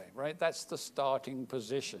that way, right? That's the starting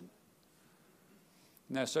position.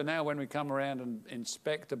 Now, so now when we come around and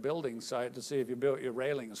inspect a building site to see if you built your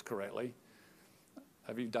railings correctly,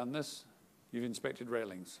 have you done this? You've inspected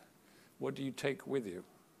railings. What do you take with you?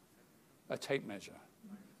 A tape measure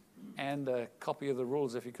and a copy of the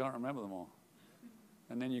rules if you can't remember them all.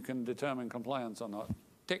 And then you can determine compliance or not.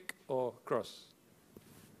 Tick or cross.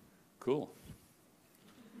 Cool.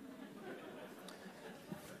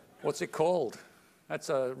 What's it called? That's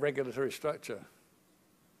a regulatory structure.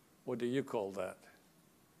 What do you call that?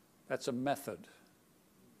 That's a method.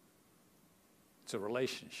 It's a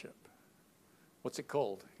relationship. What's it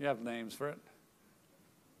called? You have names for it.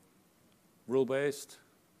 Rule-based,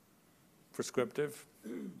 prescriptive.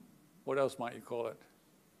 What else might you call it?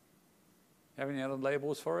 Have any other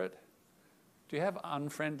labels for it? Do you have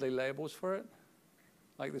unfriendly labels for it?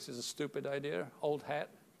 Like this is a stupid idea, old hat?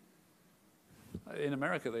 In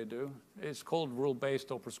America they do. It's called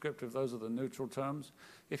rule-based or prescriptive. Those are the neutral terms.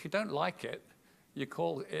 If you don't like it, you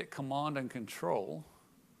call it command and control,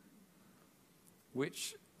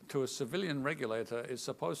 which to a civilian regulator is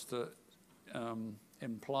supposed to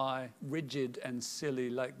imply rigid and silly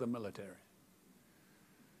like the military.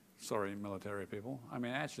 Sorry, military people. I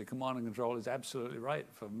mean, actually, command and control is absolutely right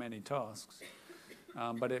for many tasks,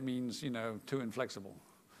 but it means, too inflexible.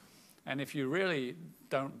 And if you really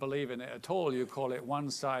don't believe in it at all, you call it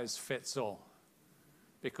one size fits all,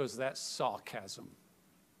 because that's sarcasm.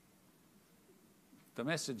 The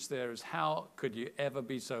message there is, how could you ever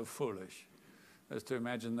be so foolish as to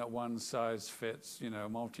imagine that one size fits,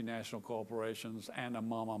 multinational corporations and a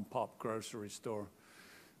mom-and-pop grocery store,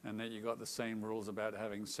 and that you got the same rules about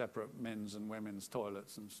having separate men's and women's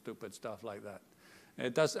toilets and stupid stuff like that.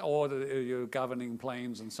 It does, or you're governing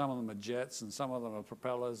planes, and some of them are jets, and some of them are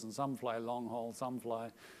propellers, and some fly long haul, some fly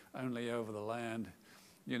only over the land.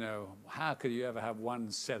 How could you ever have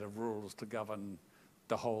one set of rules to govern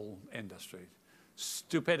the whole industry?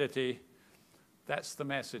 Stupidity, that's the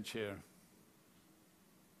message here.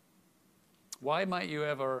 Why might you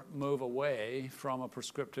ever move away from a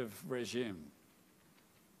prescriptive regime?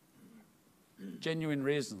 Genuine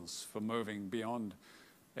reasons for moving beyond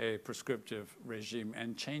a prescriptive regime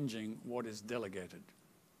and changing what is delegated.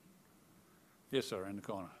 Yes, sir, in the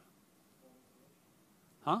corner.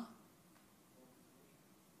 Huh?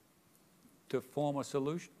 To form a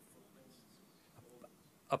solution?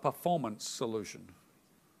 A performance solution.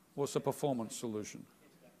 What's a performance solution?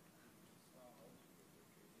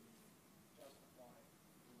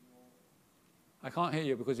 I can't hear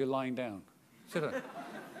you because you're lying down. Sit up.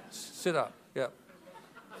 Sit up, yeah.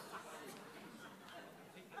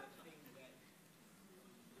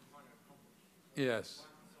 Yes,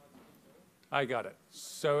 I got it.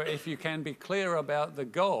 So if you can be clear about the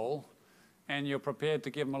goal and you're prepared to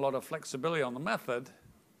give them a lot of flexibility on the method,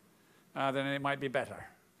 then it might be better.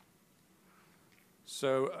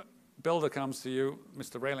 So builder comes to you,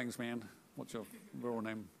 Mr. Railings man, what's your real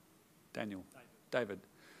name? Daniel. David.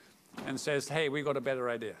 And says, hey, we got a better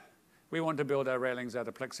idea. We want to build our railings out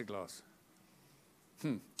of plexiglass.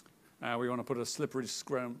 We want to put a slippery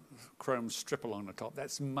chrome strip along the top.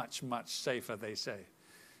 That's much, much safer, they say.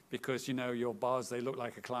 Because, your bars, they look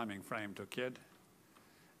like a climbing frame to a kid.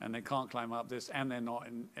 And they can't climb up this, and they're not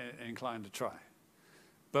inclined to try.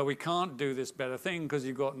 But we can't do this better thing because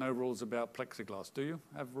you've got no rules about plexiglass. Do you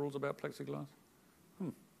have rules about plexiglass?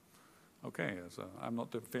 Okay, so I'm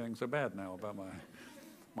not feeling so bad now about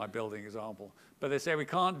my building example. But they say we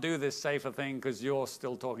can't do this safer thing because you're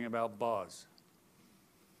still talking about bars.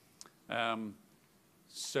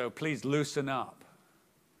 So please loosen up.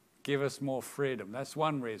 Give us more freedom. That's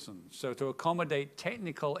one reason. So to accommodate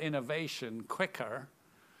technical innovation quicker,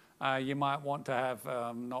 you might want to have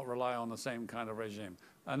not rely on the same kind of regime.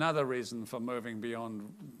 Another reason for moving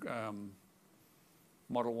beyond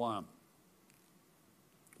Model 1.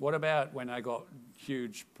 What about when I got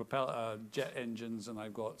huge jet engines and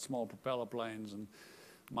I've got small propeller planes and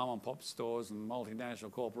mom-and-pop stores and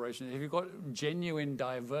multinational corporations? If you've got genuine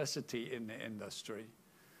diversity in the industry,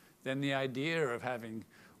 then the idea of having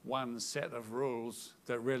one set of rules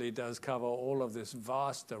that really does cover all of this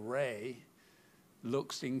vast array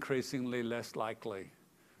looks increasingly less likely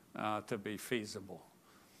to be feasible.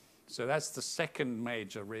 So that's the second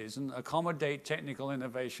major reason. Accommodate technical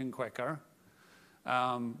innovation quicker.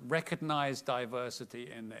 Recognize diversity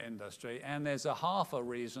in the industry. And there's a half a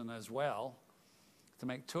reason as well, to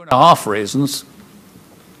make 2.5 reasons.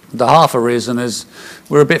 The half a reason is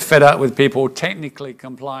we're a bit fed up with people technically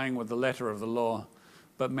complying with the letter of the law,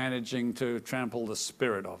 but managing to trample the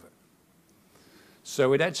spirit of it. So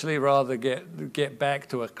we'd actually rather get back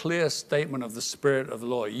to a clear statement of the spirit of the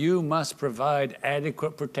law. You must provide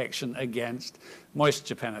adequate protection against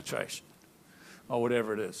moisture penetration, or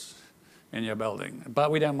whatever it is in your building.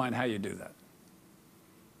 But we don't mind how you do that,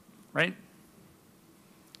 right?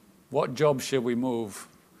 What job should we move?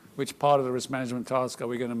 Which part of the risk management task are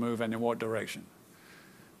we going to move, and in what direction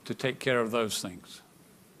to take care of those things?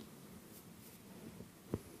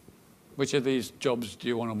 Which of these jobs do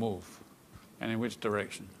you want to move, and in which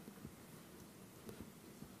direction?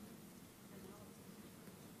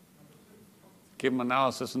 Give them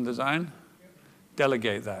analysis and design.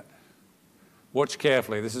 Delegate that. Watch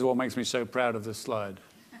carefully. This is what makes me so proud of this slide.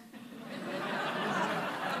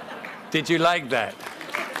 Did you like that?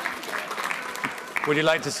 Would you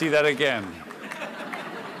like to see that again?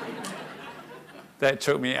 That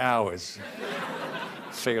took me hours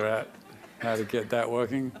to figure out how to get that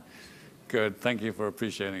working. Good, thank you for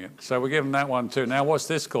appreciating it. So we're giving that one too. Now what's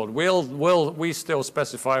this called? We still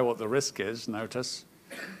specify what the risk is, notice.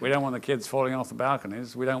 We don't want the kids falling off the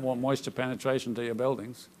balconies. We don't want moisture penetration to your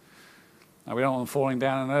buildings. And we don't want them falling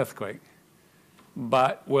down in an earthquake.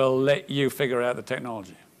 But we'll let you figure out the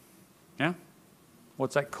technology. Yeah?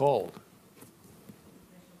 What's that called?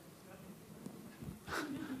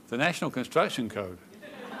 The National Construction Code.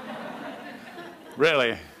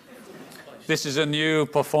 Really? This is a new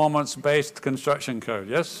performance-based construction code,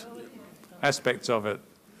 yes? Aspects of it.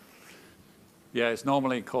 Yeah, it's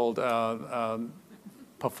normally called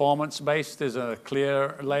performance-based is a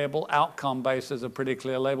clear label. Outcome-based is a pretty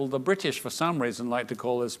clear label. The British, for some reason, like to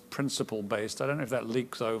call this principle-based. I don't know if that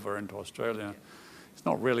leaks over into Australia. It's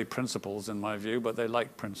not really principles in my view, but they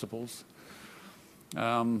like principles.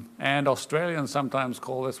 And Australians sometimes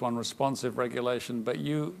call this one responsive regulation, but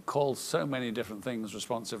you call so many different things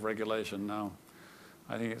responsive regulation now.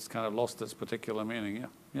 I think it's kind of lost its particular meaning. Yeah.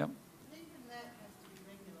 Yep. Even that has to be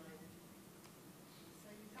regulated.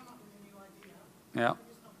 So you come up with a new idea. Yeah. We're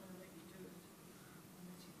just not going to let you do it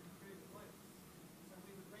unless you can prove it works. So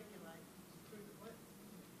we would regulate to prove it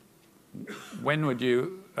works. When would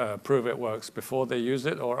you prove it works? Before they use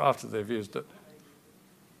it or after they've used it?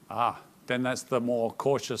 Ah. Then that's the more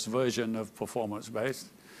cautious version of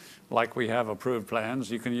performance-based. Like we have approved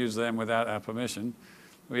plans, you can use them without our permission.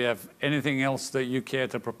 We have anything else that you care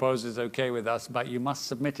to propose is okay with us, but you must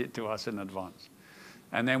submit it to us in advance.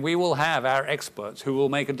 And then we will have our experts who will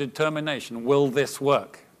make a determination, will this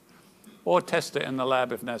work? Or test it in the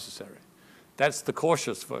lab if necessary. That's the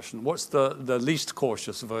cautious version. What's the least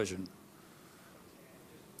cautious version?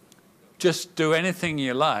 Just do anything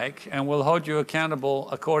you like, and we'll hold you accountable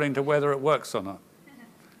according to whether it works or not.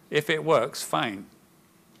 If it works, fine.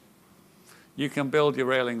 You can build your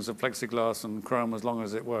railings of plexiglass and chrome as long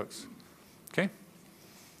as it works. Okay?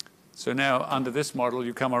 So now, under this model,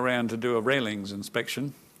 you come around to do a railings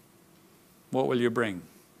inspection. What will you bring?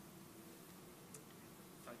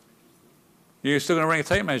 You're still going to bring a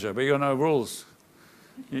tape measure, but you've got no rules.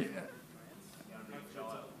 You're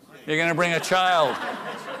going to bring a child.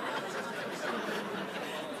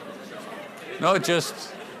 Not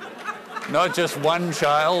just one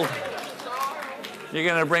child. You're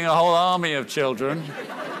going to bring a whole army of children,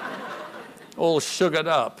 all sugared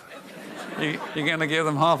up. You're going to give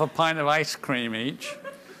them half a pint of ice cream each,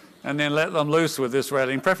 and then let them loose with this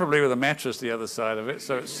railing, preferably with a mattress the other side of it,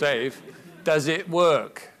 so it's safe. Does it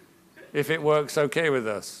work? If it works, okay with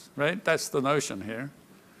us, right? That's the notion here.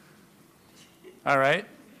 All right.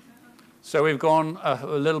 So we've gone a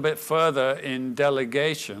little bit further in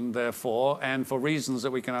delegation, therefore, and for reasons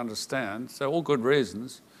that we can understand, so all good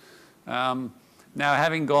reasons. Now,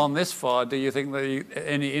 having gone this far, do you think that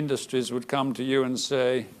any industries would come to you and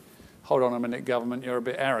say, hold on a minute, government, you're a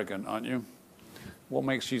bit arrogant, aren't you? What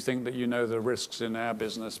makes you think that you know the risks in our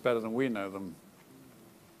business better than we know them?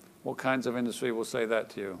 What kinds of industry will say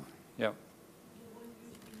that to you? Yeah.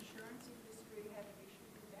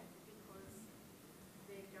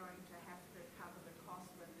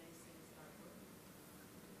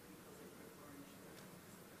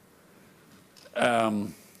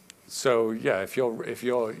 So yeah, if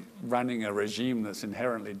you're running a regime that's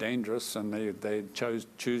inherently dangerous and they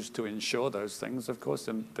choose to insure those things, of course,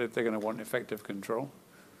 then they're going to want effective control.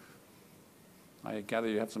 I gather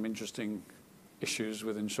you have some interesting issues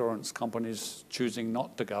with insurance companies choosing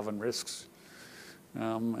not to govern risks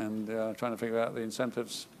and trying to figure out the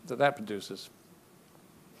incentives that produces.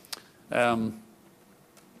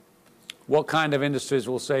 What kind of industries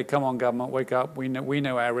will say, come on, government, wake up, we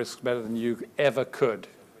know our risks better than you ever could?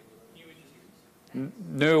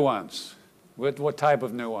 New ones. What type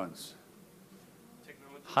of new ones?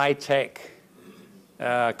 High-tech,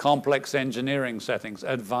 complex engineering settings,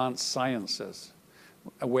 advanced sciences,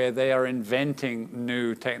 where they are inventing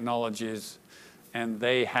new technologies and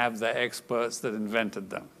they have the experts that invented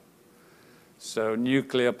them. So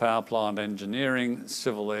nuclear power plant engineering,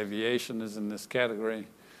 civil aviation is in this category,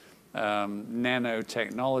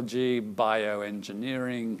 nanotechnology,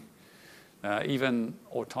 bioengineering, even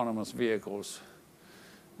autonomous vehicles.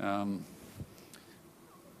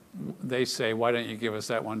 They say, why don't you give us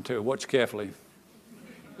that one too? Watch carefully.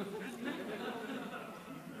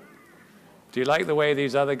 Do you like the way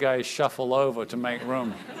these other guys shuffle over to make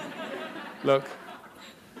room? Look.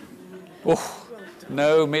 Oof,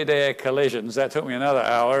 no mid-air collisions. That took me another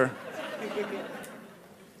hour.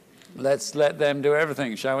 Let's let them do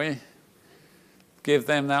everything, shall we? Give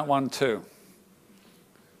them that one too.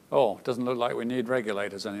 Oh, doesn't look like we need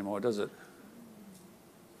regulators anymore, does it?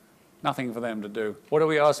 Nothing for them to do. What are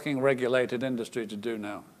we asking regulated industry to do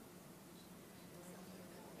now?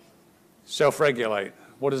 Self-regulate.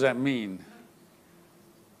 What does that mean?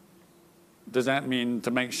 Does that mean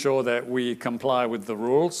to make sure that we comply with the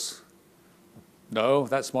rules? No,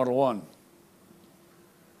 that's Model 1.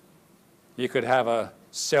 You could have a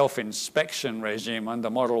self-inspection regime under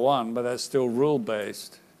Model 1, but that's still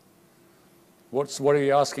rule-based. What are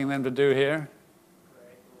you asking them to do here?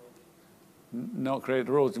 Not create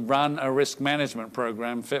rules. Run a risk management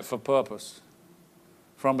program fit for purpose.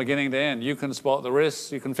 From beginning to end. You can spot the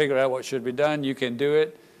risks. You can figure out what should be done. You can do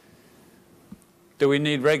it. Do we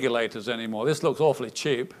need regulators anymore? This looks awfully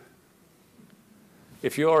cheap.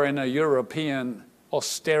 If you're in a European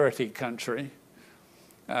austerity country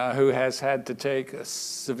who has had to take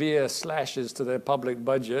severe slashes to their public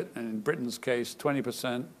budget, and in Britain's case,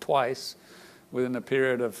 20% twice within a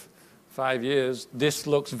period of 5 years, this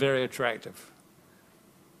looks very attractive.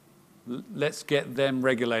 Let's get them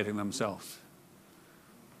regulating themselves.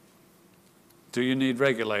 Do you need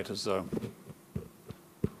regulators, though?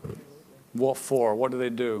 What for? What do they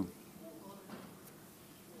do?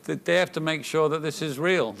 They have to make sure that this is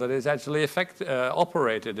real, that it's actually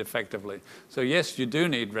operated effectively. So yes, you do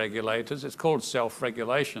need regulators. It's called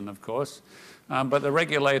self-regulation, of course. But the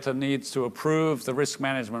regulator needs to approve the risk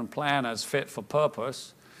management plan as fit for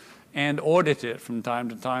purpose and audit it from time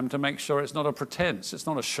to time to make sure it's not a pretense, it's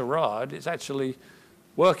not a charade, it's actually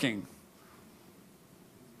working.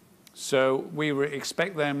 So we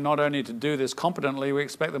expect them not only to do this competently, we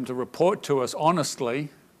expect them to report to us honestly.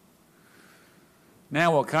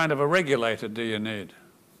 Now what kind of a regulator do you need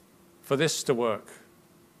for this to work,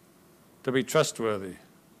 to be trustworthy?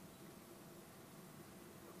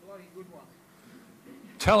 A bloody good one.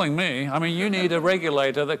 Telling me, I mean, you need a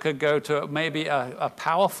regulator that could go to maybe a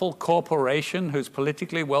powerful corporation who's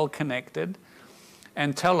politically well connected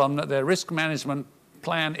and tell them that their risk management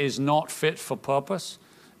plan is not fit for purpose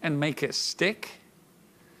and make it stick.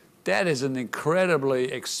 That is an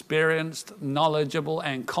incredibly experienced, knowledgeable,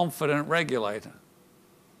 and confident regulator.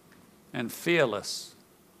 And fearless.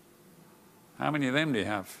 How many of them do you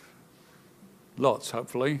have? Lots,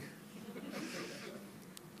 hopefully.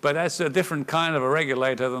 But that's a different kind of a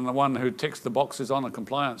regulator than the one who ticks the boxes on a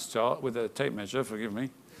compliance chart with a tape measure, forgive me,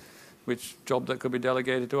 which job that could be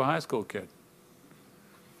delegated to a high school kid,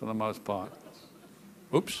 for the most part.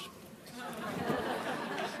 Oops.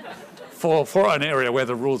 For an area where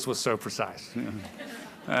the rules were so precise.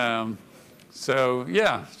 So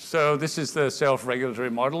this is the self-regulatory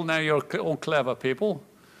model. Now you're all clever people.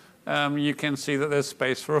 You can see that there's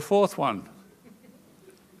space for a fourth one.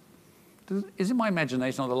 Is it my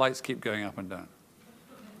imagination or the lights keep going up and down?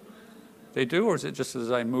 They do, or is it just as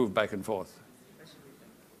I move back and forth?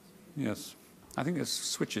 Yes. I think there's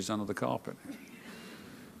switches under the carpet.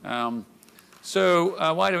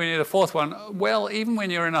 So why do we need a fourth one? Well, even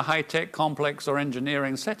when you're in a high-tech, complex, or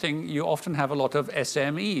engineering setting, you often have a lot of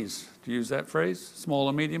SMEs, to use that phrase, small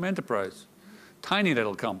and medium enterprise, tiny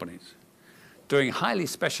little companies, doing highly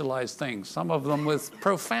specialized things, some of them with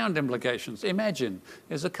profound implications. Imagine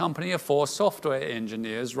there's a company of 4 software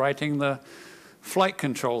engineers writing the flight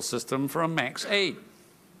control system for a MAX 8.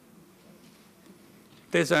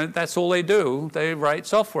 That's all they do. They write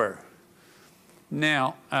software.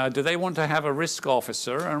 Now, do they want to have a risk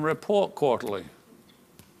officer and report quarterly?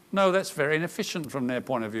 No, that's very inefficient from their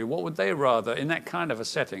point of view. What would they rather in that kind of a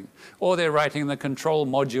setting? Or they're writing the control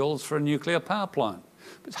modules for a nuclear power plant.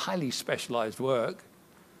 It's highly specialized work.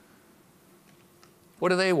 What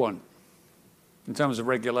do they want in terms of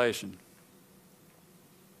regulation?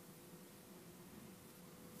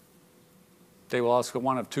 They will ask for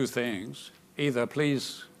one of 2 things. Either,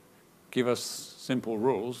 please give us simple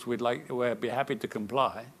rules. We'd be happy to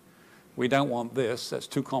comply. We don't want this. That's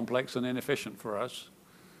too complex and inefficient for us.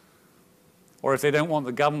 Or if they don't want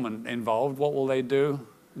the government involved, what will they do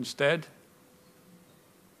instead?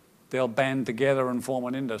 They'll band together and form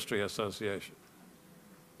an industry association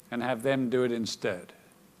and have them do it instead.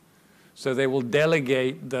 So they will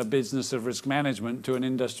delegate the business of risk management to an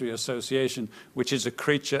industry association, which is a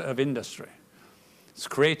creature of industry. It's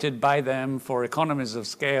created by them for economies of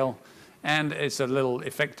scale, and it's a little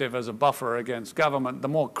effective as a buffer against government. The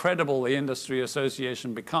more credible the industry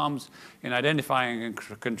association becomes in identifying and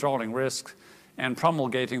controlling risks and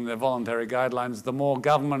promulgating the voluntary guidelines, the more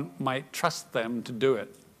government might trust them to do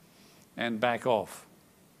it and back off.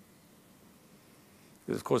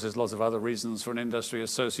 Of course, there's lots of other reasons for an industry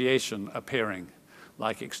association appearing,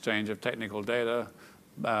 like exchange of technical data,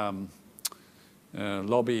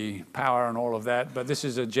 lobby power and all of that, but this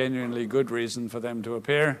is a genuinely good reason for them to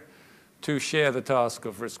appear, to share the task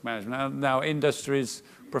of risk management. Now industries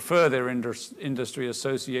prefer their industry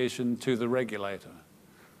association to the regulator.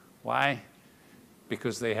 Why?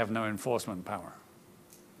 Because they have no enforcement power.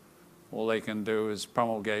 All they can do is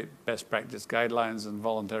promulgate best practice guidelines and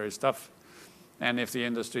voluntary stuff. And if the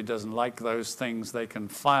industry doesn't like those things, they can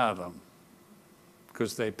fire them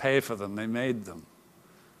because they pay for them, they made them.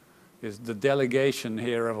 The delegation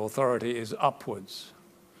here of authority is upwards,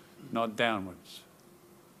 not downwards.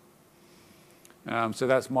 So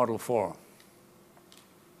that's model 4.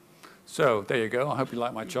 So there you go. I hope you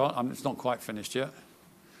like my chart. It's not quite finished yet.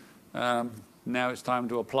 Now it's time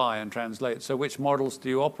to apply and translate. So which models do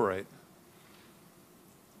you operate?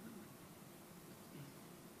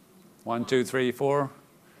 1, 2, 3, 4,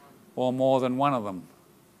 or more than one of them?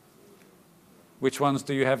 Which ones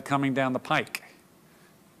do you have coming down the pike?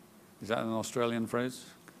 Is that an Australian phrase?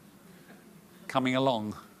 Coming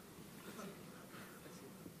along.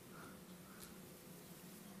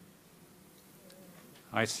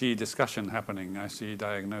 I see discussion happening. I see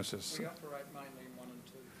diagnosis. We operate mainly in 1 and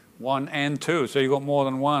 2. 1 and 2, so you've got more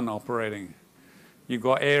than one operating. You've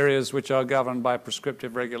got areas which are governed by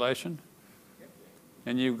prescriptive regulation,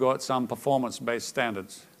 and you've got some performance-based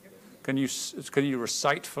standards. Can you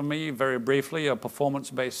recite for me very briefly a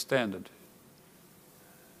performance-based standard?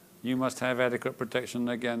 You must have adequate protection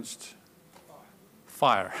against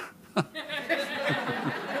fire.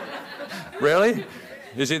 Really?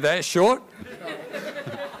 Is it that short?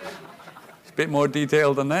 It's a bit more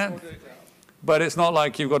detailed than that. But it's not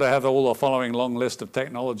like you've got to have all the following long list of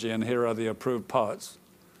technology and here are the approved parts.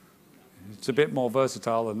 It's a bit more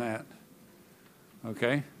versatile than that.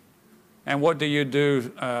 Okay? And what do you do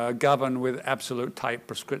govern with absolute type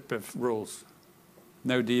prescriptive rules?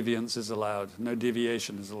 No deviance is allowed. No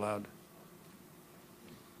deviation is allowed.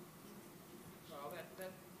 Well, that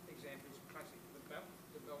example is classic.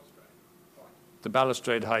 The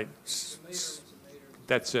balustrade height. The balustrade height. The metre is a metre.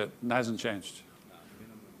 That's it. It hasn't changed.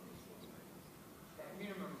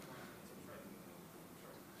 Minimum.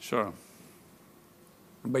 Sure.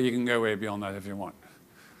 But you can go way beyond that if you want.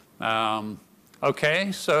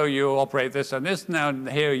 Okay, so you operate this and this. Now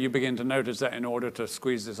here you begin to notice that in order to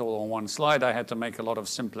squeeze this all on one slide, I had to make a lot of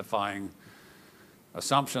simplifying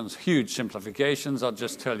assumptions, huge simplifications. I'll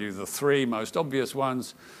just tell you the 3 most obvious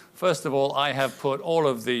ones. First of all, I have put all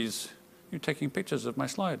of these. You're taking pictures of my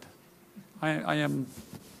slide. I am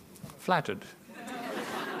flattered.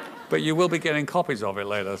 But you will be getting copies of it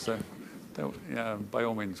later, so yeah, by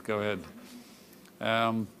all means, go ahead.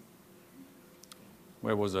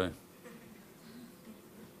 Where was I?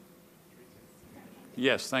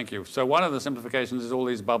 Yes, thank you. So one of the simplifications is all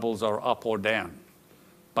these bubbles are up or down,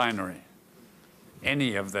 binary.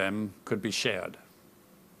 Any of them could be shared.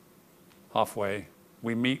 Halfway,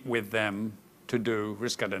 we meet with them to do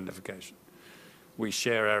risk identification. We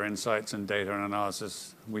share our insights and data and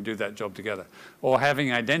analysis. We do that job together. Or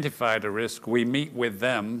having identified a risk, we meet with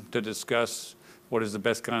them to discuss what is the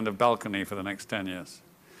best kind of balcony for the next 10 years,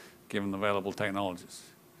 given the available technologies.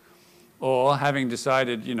 Or having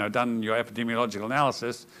decided, done your epidemiological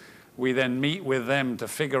analysis, we then meet with them to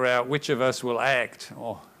figure out which of us will act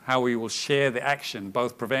or how we will share the action,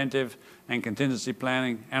 both preventive and contingency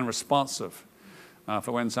planning and responsive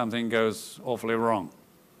for when something goes awfully wrong.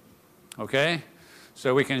 Okay?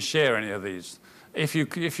 So we can share any of these. If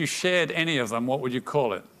you shared any of them, what would you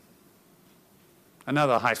call it?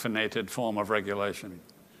 Another hyphenated form of regulation.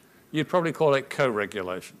 You'd probably call it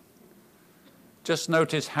co-regulation. Just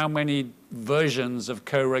notice how many versions of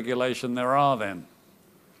co-regulation there are then.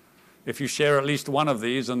 If you share at least one of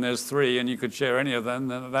these and there's 3 and you could share any of them,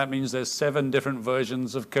 then that means there's 7 different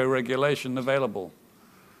versions of co-regulation available,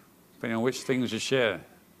 depending on which things you share.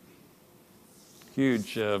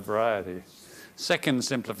 Huge variety. Second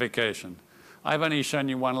simplification. I've only shown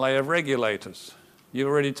you one layer of regulators. You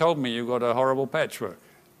already told me you've got a horrible patchwork,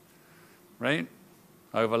 right?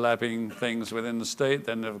 Overlapping things within the state,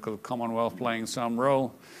 then the Commonwealth playing some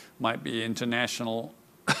role, might be international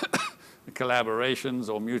collaborations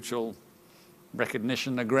or mutual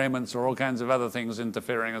recognition agreements or all kinds of other things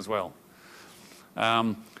interfering as well.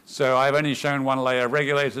 So I've only shown one layer of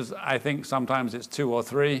regulators. I think sometimes it's 2 or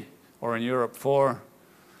 3, or in Europe 4.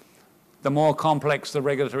 The more complex the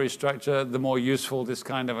regulatory structure, the more useful this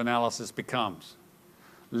kind of analysis becomes.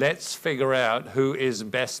 Let's figure out who is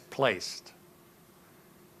best placed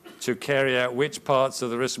to carry out which parts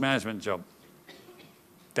of the risk management job.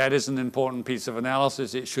 That is an important piece of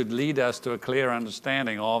analysis. It should lead us to a clear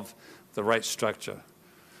understanding of the right structure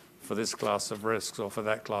for this class of risks or for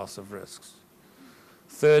that class of risks.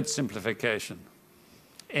 Third simplification.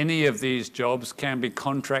 any of these jobs can be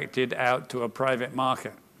contracted out to a private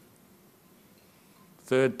market.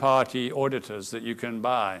 Third-party auditors that you can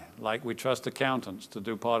buy, like we trust accountants to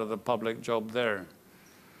do part of the public job there.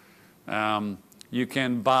 You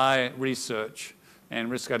can buy research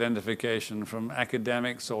and risk identification from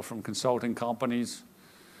academics or from consulting companies.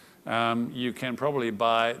 You can probably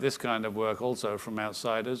buy this kind of work also from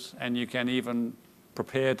outsiders, and you can even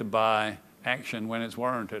prepare to buy action when it's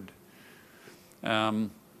warranted.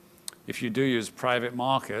 If you do use private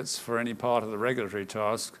markets for any part of the regulatory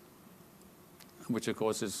task, which of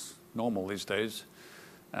course is normal these days,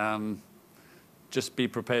 just be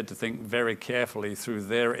prepared to think very carefully through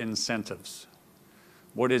their incentives.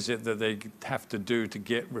 What is it that they have to do to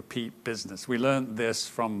get repeat business? We learned this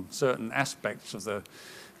from certain aspects of the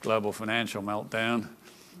global financial meltdown,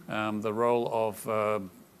 the role of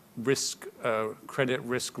credit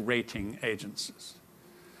risk rating agencies.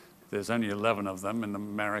 There's only 11 of them in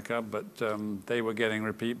America, but they were getting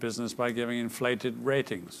repeat business by giving inflated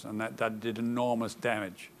ratings, and that did enormous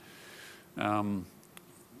damage. And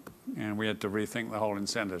we had to rethink the whole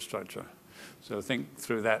incentive structure. So think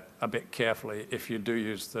through that a bit carefully if you do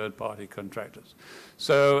use third-party contractors.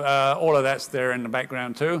 So all of that's there in the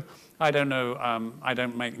background too. I don't know, I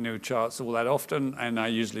don't make new charts all that often, and I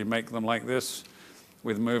usually make them like this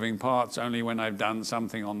with moving parts only when I've done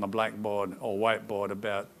something on the blackboard or whiteboard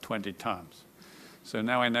about 20 times. So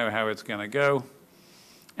now I know how it's going to go,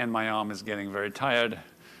 and my arm is getting very tired,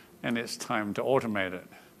 and it's time to automate it.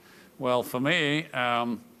 Well, for me,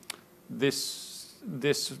 this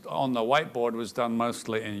on the whiteboard was done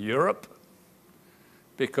mostly in Europe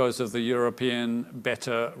because of the European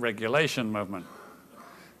better regulation movement,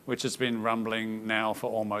 which has been rumbling now for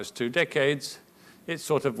almost 2 decades. It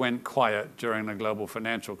sort of went quiet during the global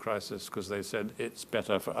financial crisis because they said it's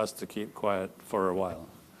better for us to keep quiet for a while.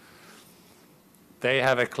 They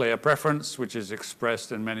have a clear preference, which is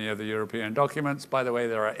expressed in many of the European documents. By the way,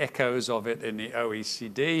 there are echoes of it in the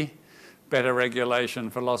OECD, better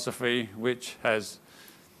regulation philosophy, which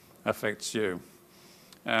affects you.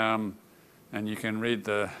 And you can read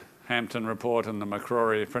the Hampton Report and the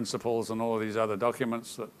McCrory Principles and all of these other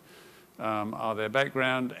documents that are their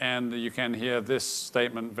background, and you can hear this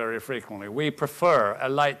statement very frequently. We prefer a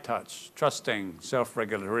light touch, trusting,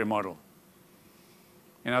 self-regulatory model.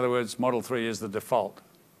 In other words, Model 3 is the default.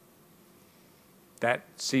 That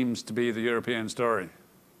seems to be the European story,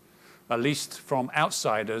 at least from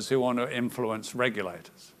outsiders who want to influence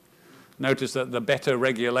regulators. Notice that the better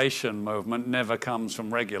regulation movement never comes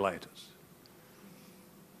from regulators.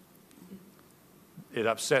 It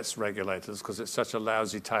upsets regulators because it's such a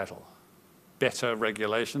lousy title. Better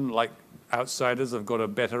regulation, like outsiders have got a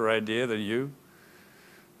better idea than you.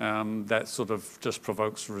 That sort of just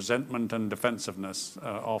provokes resentment and defensiveness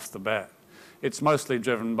off the bat. It's mostly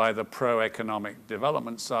driven by the pro-economic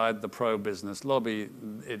development side, the pro-business lobby.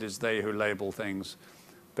 It is they who label things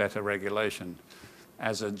better regulation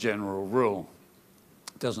as a general rule.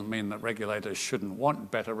 Doesn't mean that regulators shouldn't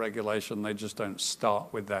want better regulation, they just don't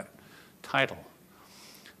start with that title.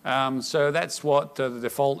 So that's what the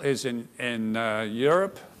default is in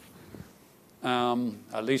Europe,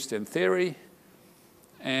 at least in theory.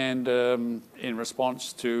 And in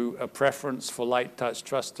response to a preference for light touch,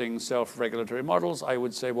 trusting, self-regulatory models, I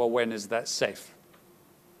would say, well, when is that safe?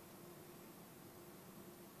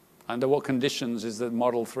 Under what conditions is the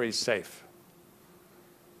Model 3 safe?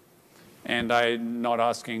 And I'm not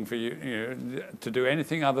asking for you to do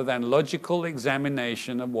anything other than logical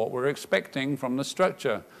examination of what we're expecting from the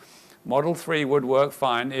structure. Model 3 would work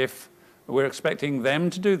fine if we're expecting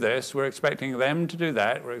them to do this, we're expecting them to do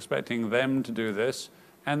that, we're expecting them to do this,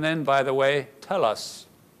 and then, by the way, tell us,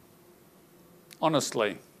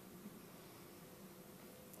 honestly,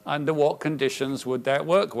 under what conditions would that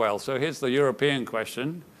work well? So here's the European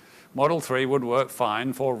question. Model 3 would work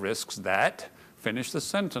fine for risks that... Finish the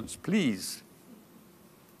sentence, please.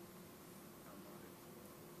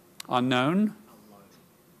 Unknown?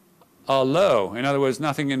 Are low. In other words,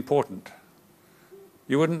 nothing important.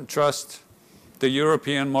 You wouldn't trust the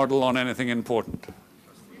European model on anything important.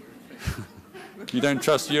 You don't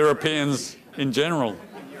trust Europeans in general.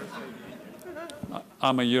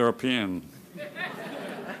 I'm a European.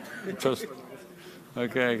 Trust.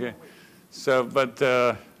 Okay. So, but,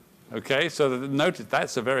 okay, so note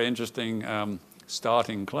that's a very interesting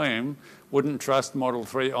starting claim. Wouldn't trust Model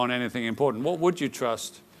 3 on anything important. What would you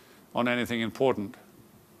trust on anything important?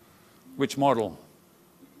 Which model?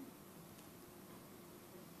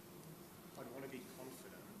 I'd want to be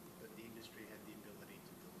confident that the industry had the ability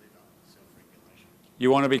to deliver self-regulation.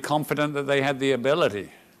 You want to be confident that they had the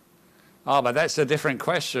ability. Ah, but that's a different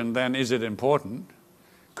question than is it important?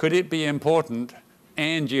 Could it be important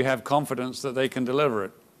and you have confidence that they can deliver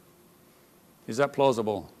it? Is that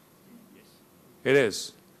plausible? Yes. It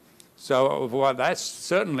is. So well, that's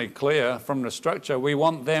certainly clear from the structure. We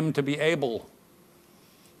want them to be able.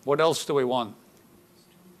 What else do we want?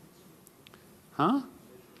 Huh?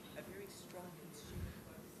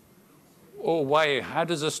 Oh, why? How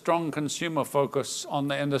does a strong consumer focus on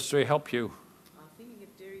the industry help you? I'm thinking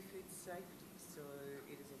of dairy food safety. So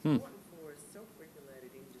it is important for a self-regulated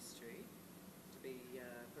industry to be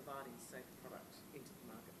providing safe products into the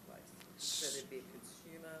marketplace. So there'd be a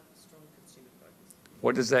strong consumer focus.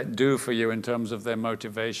 What does that do for you in terms of their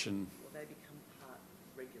motivation? Well, they become part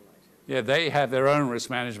regulated. Yeah, they have their own risk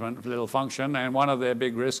management little function, and one of their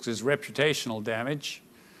big risks is reputational damage.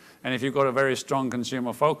 And if you've got a very strong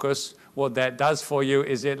consumer focus, what that does for you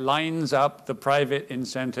is it lines up the private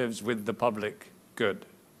incentives with the public good.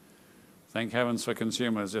 Thank heavens for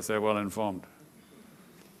consumers if they're well informed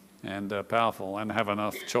and powerful and have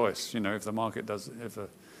enough choice, you know, if the market does.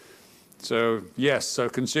 So yes, so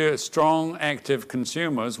strong, active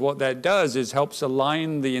consumers, what that does is helps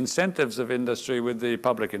align the incentives of industry with the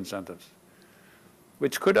public incentives,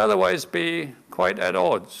 which could otherwise be quite at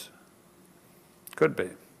odds. Could be.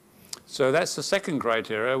 So that's the second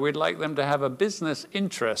criteria. We'd like them to have a business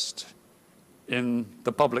interest in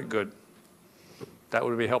the public good. That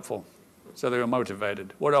would be helpful. So they were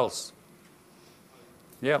motivated. What else?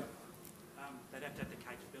 Yeah. They'd have to have the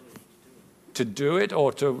capability to do it. To do it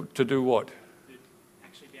or to do what? To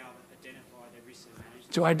actually be able to identify the risks and manage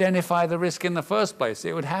them. To identify the risk in the first place.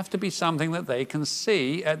 It would have to be something that they can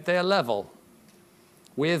see at their level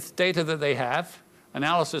with data that they have,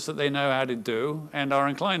 analysis that they know how to do and are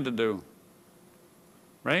inclined to do,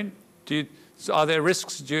 right? So are there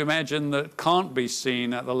risks, do you imagine, that can't be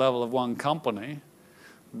seen at the level of one company,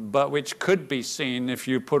 but which could be seen if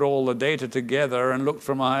you put all the data together and looked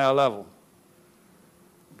from a higher level?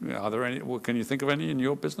 Are there any, can you think of any in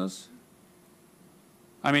your business?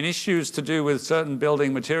 I mean, issues to do with certain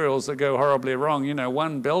building materials that go horribly wrong. You know,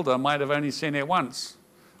 one builder might have only seen it once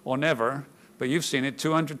or never, but you've seen it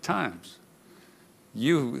 200 times.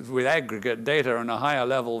 You, with aggregate data and a higher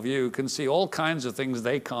level view, can see all kinds of things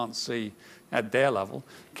they can't see at their level.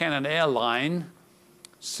 Can an airline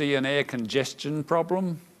see an air congestion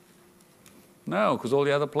problem? No, because all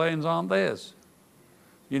the other planes aren't theirs.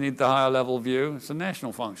 You need the higher level view. It's a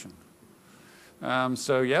national function.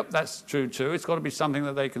 So, yep, that's true too. It's got to be something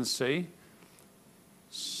that they can see,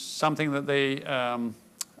 something that they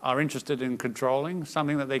are interested in controlling,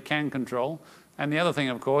 something that they can control. And the other thing,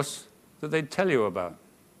 of course, that they'd tell you about.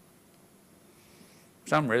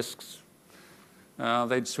 Some risks,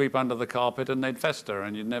 they'd sweep under the carpet and they'd fester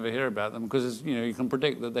and you'd never hear about them because, you know, you can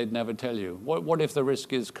predict that they'd never tell you. What if the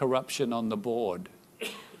risk is corruption on the board?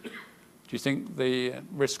 Do you think the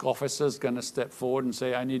risk officer's going to step forward and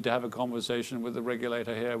say, I need to have a conversation with the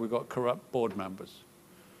regulator here, we've got corrupt board members?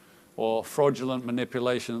 Or fraudulent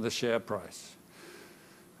manipulation of the share price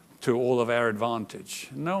to all of our advantage?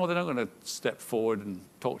 No, they're not going to step forward and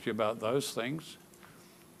talk to you about those things.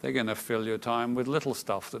 They're going to fill your time with little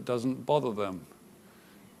stuff that doesn't bother them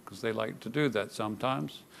because they like to do that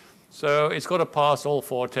sometimes. So it's got to pass all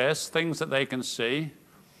four tests, things that they can see,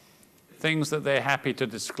 things that they're happy to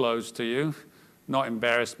disclose to you, not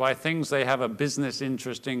embarrassed by, things they have a business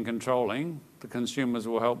interest in controlling. The consumers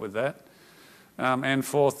will help with that. And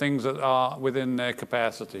four, things that are within their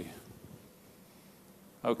capacity.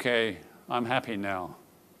 Okay, I'm happy now.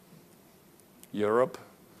 Europe,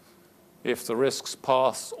 if the risks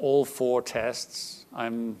pass all four tests,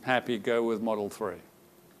 I'm happy to go with Model 3.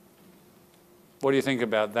 What do you think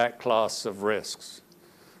about that class of risks?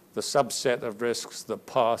 The subset of risks that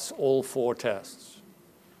pass all four tests.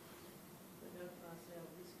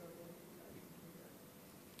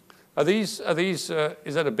 Is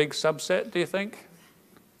that a big subset, do you think?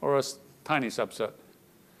 Or a tiny subset?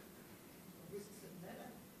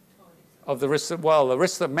 Of the risks that, well, the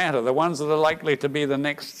risks that matter, the ones that are likely to be the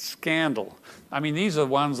next scandal. I mean, these are the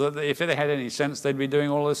ones that, if they had any sense, they'd be doing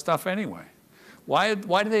all this stuff anyway. Why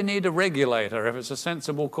do they need a regulator if it's a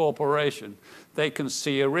sensible corporation? They can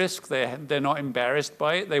see a risk, they're not embarrassed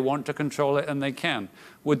by it, they want to control it, and they can.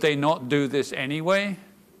 Would they not do this anyway?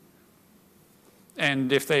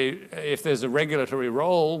 And if there's a regulatory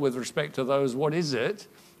role with respect to those, what is it?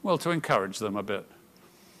 Well, to encourage them a bit.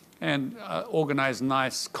 And organize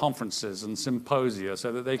nice conferences and symposia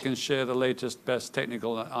so that they can share the latest, best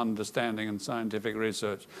technical understanding and scientific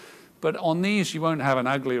research. But on these, you won't have an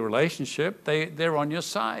ugly relationship. They're on your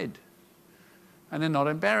side. And they're not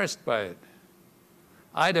embarrassed by it.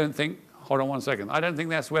 I don't think, hold on one second, I don't think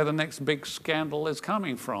that's where the next big scandal is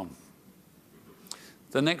coming from.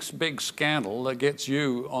 the next big scandal that gets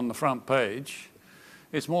you on the front page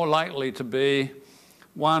is more likely to be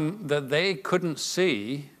one that they couldn't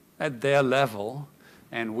see at their level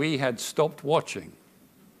and we had stopped watching.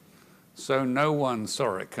 So no one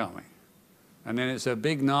saw it coming. And then it's a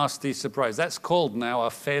big, nasty surprise. That's called now a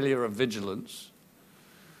failure of vigilance.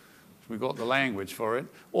 We got the language for it.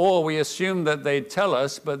 Or we assumed that they'd tell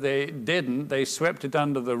us, but they didn't. They swept it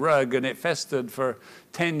under the rug, and it festered for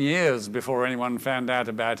 10 years before anyone found out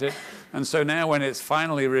about it. And so now when it's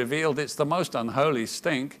finally revealed, it's the most unholy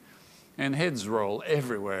stink, and heads roll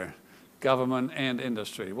everywhere, government and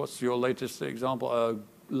industry. What's your latest example?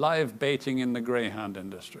 Live baiting in the greyhound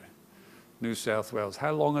industry, New South Wales.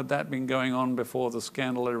 How long had that been going on before the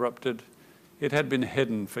scandal erupted? It had been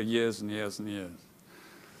hidden for years and years and years.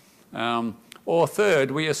 Or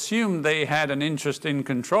third, we assumed they had an interest in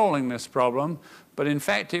controlling this problem, but in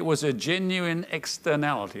fact it was a genuine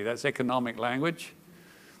externality. That's economic language.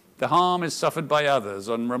 The harm is suffered by others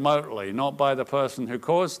and remotely, not by the person who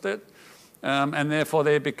caused it, and therefore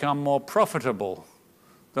they become more profitable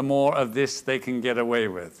the more of this they can get away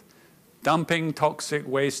with. Dumping toxic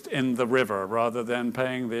waste in the river rather than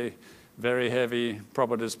paying the very heavy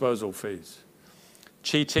proper disposal fees.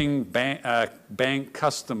 Cheating bank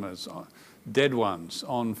customers, dead ones,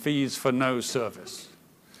 on fees for no service.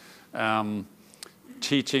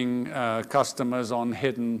 Cheating customers on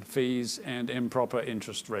hidden fees and improper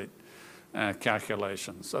interest rate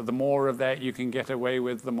calculations. So the more of that you can get away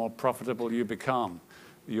with, the more profitable you become.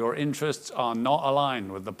 Your interests are not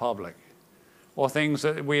aligned with the public. Or things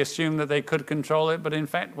that we assume that they could control it, but in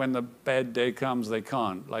fact when the bad day comes they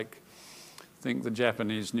can't. Like, think the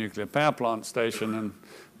Japanese nuclear power plant station, and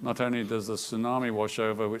not only does the tsunami wash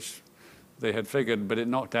over, which they had figured, but it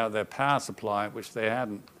knocked out their power supply, which they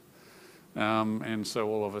hadn't. And so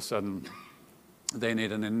all of a sudden, they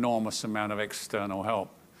need an enormous amount of external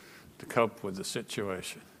help to cope with the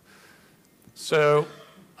situation. So,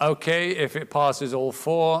 okay, if it passes all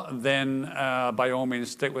four, then by all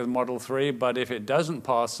means stick with Model 3, but if it doesn't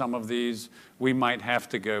pass some of these, we might have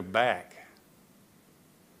to go back.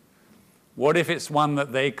 What if it's one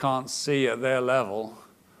that they can't see at their level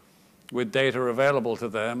with data available to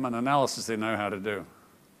them and analysis they know how to do?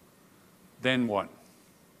 Then what?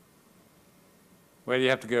 Where do you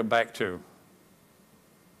have to go back to?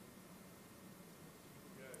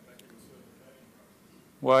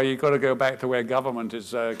 Well, you've got to go back to where government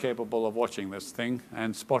is capable of watching this thing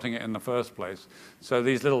and spotting it in the first place. So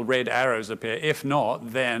these little red arrows appear. If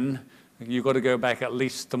not, then you've got to go back at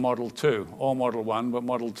least to Model 2 or Model 1, but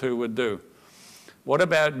Model 2 would do. What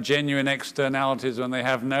about genuine externalities when they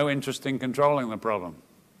have no interest in controlling the problem?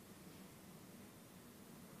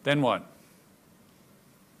 Then what?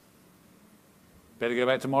 Better go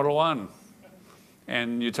back to Model 1.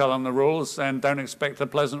 And you tell them the rules and don't expect a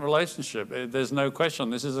pleasant relationship. There's no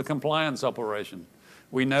question. This is a compliance operation.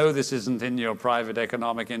 We know this isn't in your private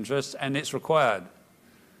economic interest, and it's required.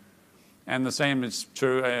 And the same is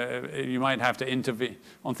true. You might have to intervene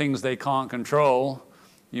on things they can't control.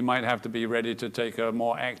 You might have to be ready to take a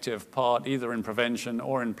more active part, either in prevention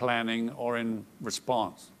or in planning or in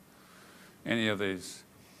response. Any of these.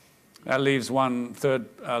 That leaves one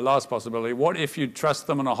last possibility. What if you trust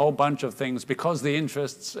them on a whole bunch of things because the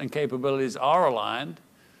interests and capabilities are aligned,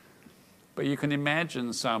 but you can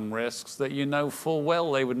imagine some risks that you know full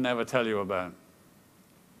well they would never tell you about?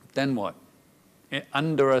 Then what?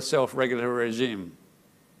 Under a self-regulatory regime,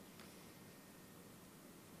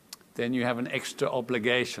 then you have an extra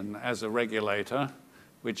obligation as a regulator,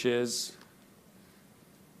 which is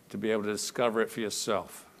to be able to discover it for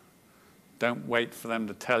yourself. Don't wait for them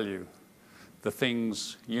to tell you the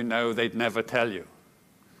things you know they'd never tell you.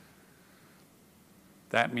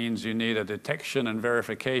 That means you need a detection and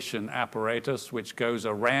verification apparatus which goes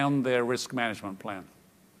around their risk management plan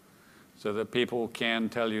so that people can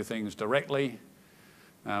tell you things directly,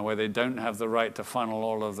 where they don't have the right to funnel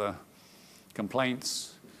all of the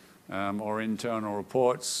complaints or internal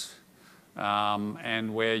reports,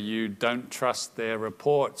 and where you don't trust their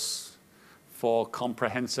reports for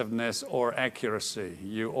comprehensiveness or accuracy.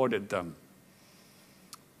 You audit them,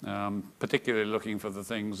 particularly looking for the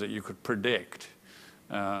things that you could predict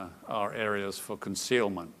are areas for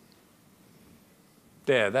concealment.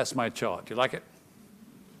 There, that's my chart. Do you like it?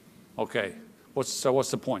 Okay, so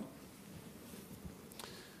what's the point?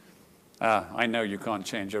 I know you can't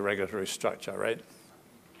change your regulatory structure, right?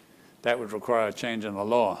 That would require a change in the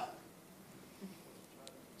law.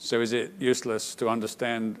 So is it useless to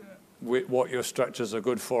understand what your structures are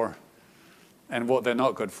good for and what they're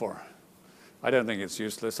not good for? I don't think it's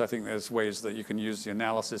useless. I think there's ways that you can use the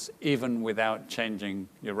analysis even without changing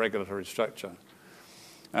your regulatory structure.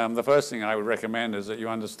 The first thing I would recommend is that you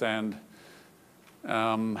understand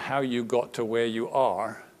how you got to where you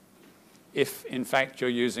are if, in fact, you're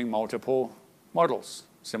using multiple models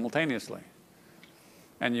simultaneously.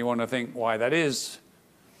 And you want to think why that is,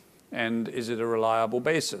 and is it a reliable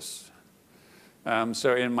basis?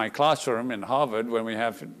 So in my classroom in Harvard, when we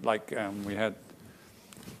have, like we had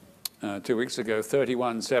 2 weeks ago,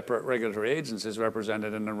 31 separate regulatory agencies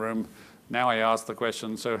represented in the room. Now I ask the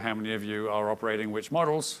question, so how many of you are operating which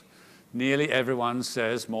models? Nearly everyone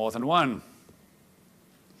says more than one.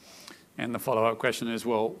 And the follow-up question is,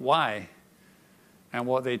 well, why? And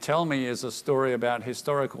what they tell me is a story about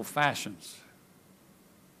historical fashions,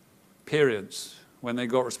 periods, when they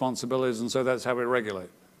got responsibilities, and so that's how we regulate.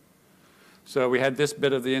 So we had this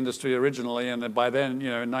bit of the industry originally, and by then, you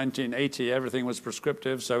know, in 1980, everything was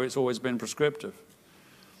prescriptive, so it's always been prescriptive.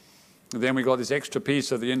 Then we got this extra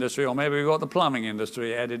piece of the industry, or maybe we got the plumbing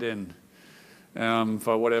industry added in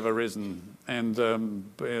for whatever reason. And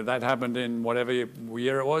that happened in whatever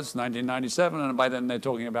year it was, 1997, and by then they're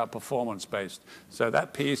talking about performance-based. So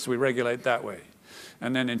that piece, we regulate that way.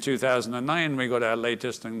 And then in 2009, we got our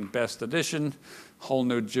latest and best edition, whole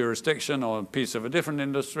new jurisdiction or a piece of a different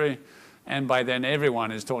industry. And by then,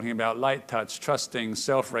 everyone is talking about light touch, trusting,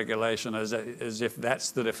 self-regulation as if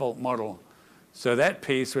that's the default model. So that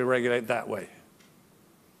piece, we regulate that way.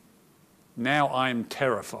 Now I'm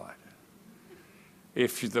terrified.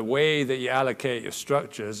 If the way that you allocate your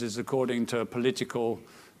structures is according to political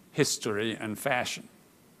history and fashion,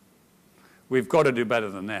 we've got to do better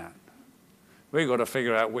than that. We've got to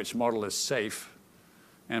figure out which model is safe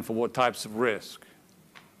and for what types of risk.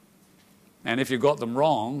 And if you got them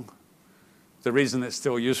wrong, the reason it's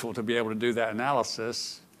still useful to be able to do that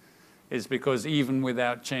analysis is because even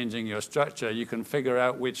without changing your structure, you can figure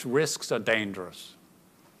out which risks are dangerous.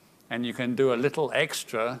 And you can do a little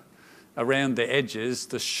extra around the edges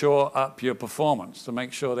to shore up your performance, to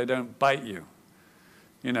make sure they don't bite you.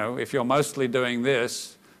 You know, if you're mostly doing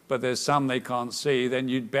this, but there's some they can't see, then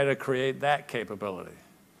you'd better create that capability.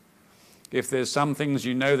 If there's some things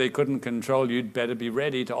you know they couldn't control, you'd better be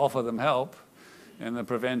ready to offer them help in the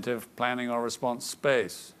preventive planning or response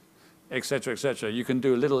space, et cetera, et cetera. You can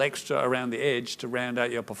do a little extra around the edge to round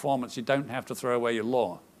out your performance. You don't have to throw away your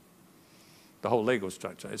law, the whole legal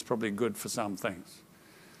structure. It's probably good for some things,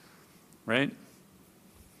 right?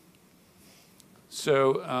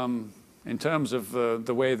 So in terms of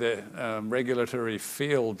the way the regulatory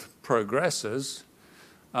field progresses,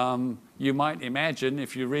 you might imagine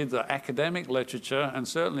if you read the academic literature, and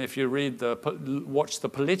certainly if you watch the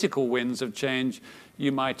political winds of change,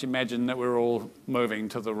 you might imagine that we're all moving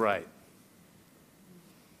to the right.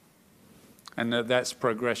 And that's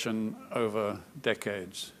progression over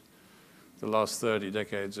decades, the last 30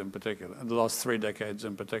 decades in particular, the last 3 decades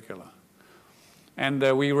in particular. And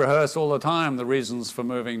we rehearse all the time the reasons for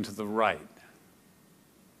moving to the right.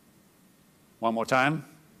 One more time.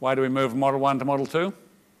 Why do we move Model 1 to Model 2?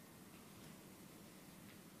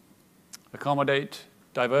 Accommodate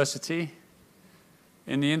diversity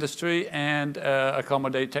in the industry and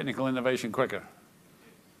accommodate technical innovation quicker.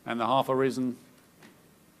 And the half a reason,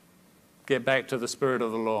 get back to the spirit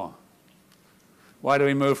of the law. Why do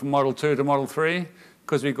we move from Model 2 to Model 3?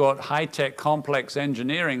 Because we've got high-tech, complex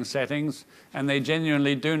engineering settings, and they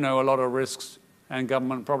genuinely do know a lot of risks, and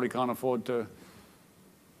government probably can't afford to.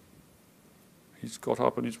 He's got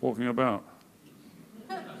up and he's walking about.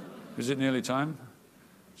 Is it nearly time?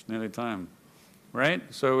 It's nearly time, right?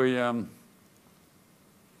 So we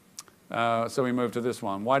move to this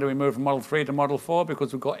one. Why do we move from Model 3 to Model 4?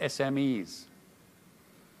 Because we've got SMEs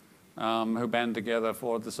who band together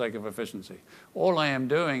for the sake of efficiency. All I am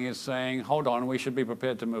doing is saying, hold on, we should be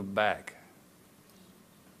prepared to move back.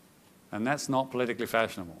 And that's not politically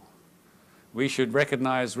fashionable. We should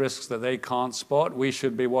recognize risks that they can't spot. We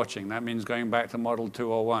should be watching. That means going back to Model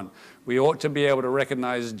 201. We ought to be able to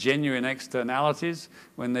recognize genuine externalities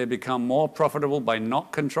when they become more profitable by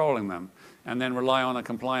not controlling them, and then rely on a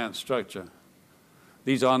compliance structure.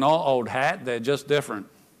 These are not old hat, they're just different.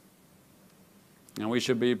 And we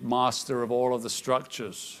should be master of all of the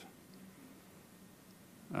structures,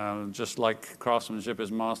 just like craftsmanship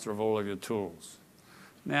is master of all of your tools.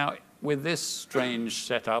 Now, with this strange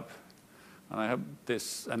setup, and I hope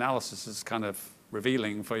this analysis is kind of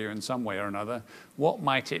revealing for you in some way or another, what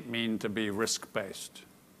might it mean to be risk-based?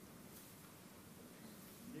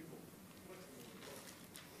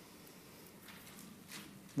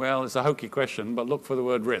 Well, it's a hokey question, but look for the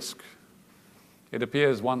word risk. It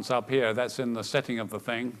appears once up here, that's in the setting of the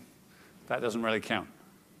thing. That doesn't really count.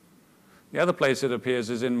 The other place it appears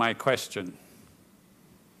is in my question.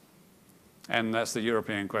 And that's the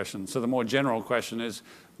European question. So the more general question is,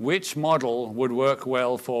 which model would work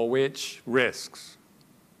well for which risks?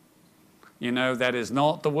 You know, that is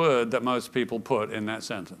not the word that most people put in that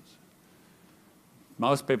sentence.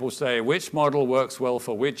 Most people say, which model works well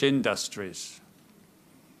for which industries?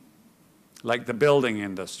 Like the building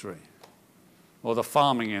industry, or the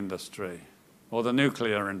farming industry, or the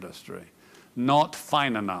nuclear industry. Not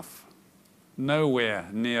fine enough. Nowhere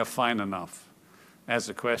near fine enough as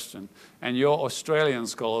a question. And your Australian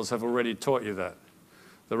scholars have already taught you that.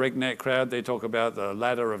 The RegNet crowd, they talk about the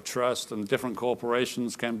ladder of trust, and different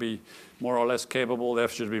corporations can be more or less capable, they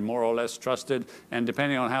should be more or less trusted, and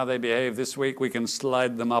depending on how they behave this week, we can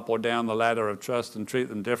slide them up or down the ladder of trust and treat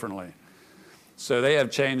them differently. So they have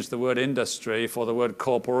changed the word industry for the word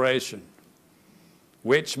corporation.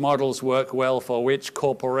 Which models work well for which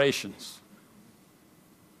corporations?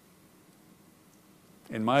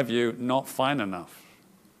 In my view, not fine enough.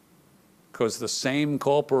 Because the same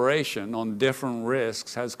corporation on different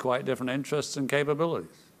risks has quite different interests and capabilities.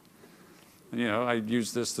 You know, I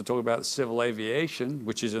use this to talk about civil aviation,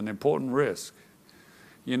 which is an important risk.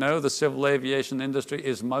 You know, the civil aviation industry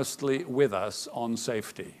is mostly with us on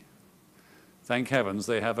safety. Thank heavens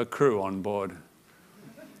they have a crew on board.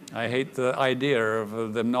 I hate the idea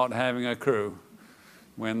of them not having a crew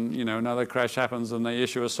when, you know, another crash happens and they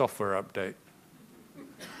issue a software update.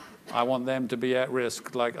 I want them to be at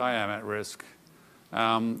risk like I am at risk.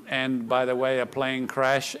 And by the way, a plane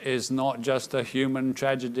crash is not just a human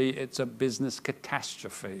tragedy, it's a business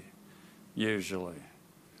catastrophe, usually.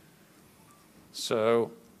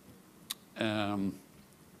 So,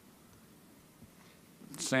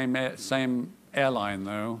 same airline,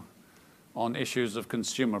 though, on issues of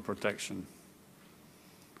consumer protection.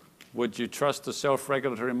 Would you trust a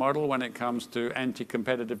self-regulatory model when it comes to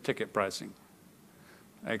anti-competitive ticket pricing?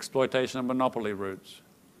 Exploitation of monopoly routes,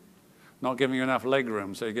 not giving you enough leg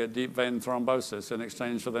room so you get deep vein thrombosis in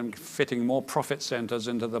exchange for them fitting more profit centers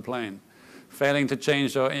into the plane, failing to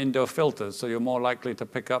change your indoor filters so you're more likely to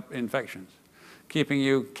pick up infections, keeping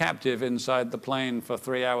you captive inside the plane for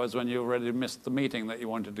 3 hours when you already missed the meeting that you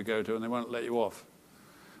wanted to go to and they won't let you off.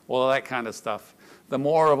 All of that kind of stuff. The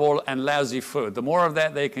more of all, and lousy food, the more of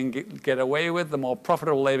that they can get away with, the more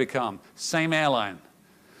profitable they become. Same airline.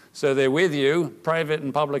 So they're with you, private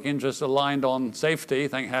and public interests aligned on safety,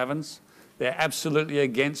 thank heavens. They're absolutely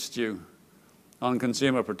against you on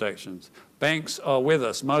consumer protections. Banks are with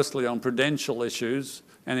us mostly on prudential issues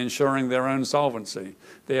and ensuring their own solvency.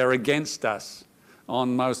 They are against us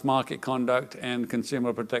on most market conduct and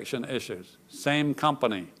consumer protection issues. Same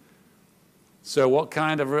company. So what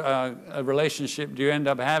kind of a relationship do you end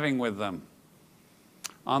up having with them?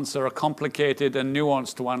 Answer a complicated and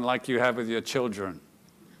nuanced one like you have with your children.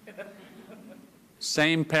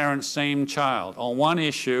 Same parent, same child. On one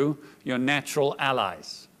issue, you're natural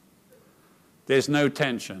allies. There's no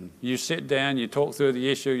tension. You sit down, you talk through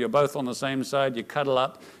the issue, you're both on the same side, you cuddle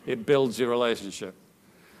up, it builds your relationship.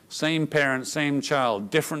 Same parent, same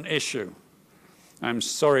child, different issue. I'm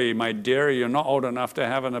sorry, my dear, you're not old enough to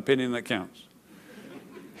have an opinion that counts.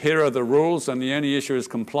 Here are the rules, and the only issue is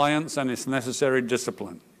compliance and its necessary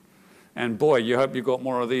discipline. And boy, you hope you've got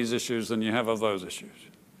more of these issues than you have of those issues.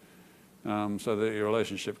 So that your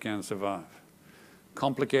relationship can survive.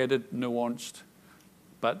 Complicated, nuanced,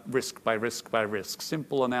 but risk by risk by risk.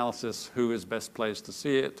 Simple analysis, who is best placed to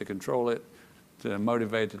see it, to control it, to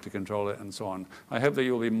motivate it, to control it, and so on. I hope that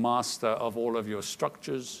you'll be master of all of your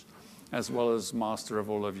structures, as well as master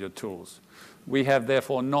of all of your tools. We have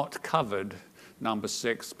therefore not covered number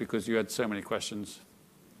 6 because you had so many questions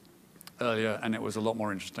earlier, and it was a lot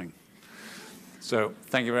more interesting. So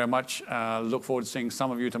thank you very much. Look forward to seeing some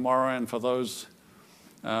of you tomorrow. And for those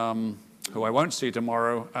who I won't see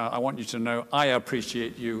tomorrow, I want you to know I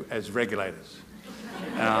appreciate you as regulators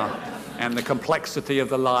and the complexity of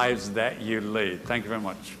the lives that you lead. Thank you very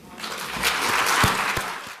much.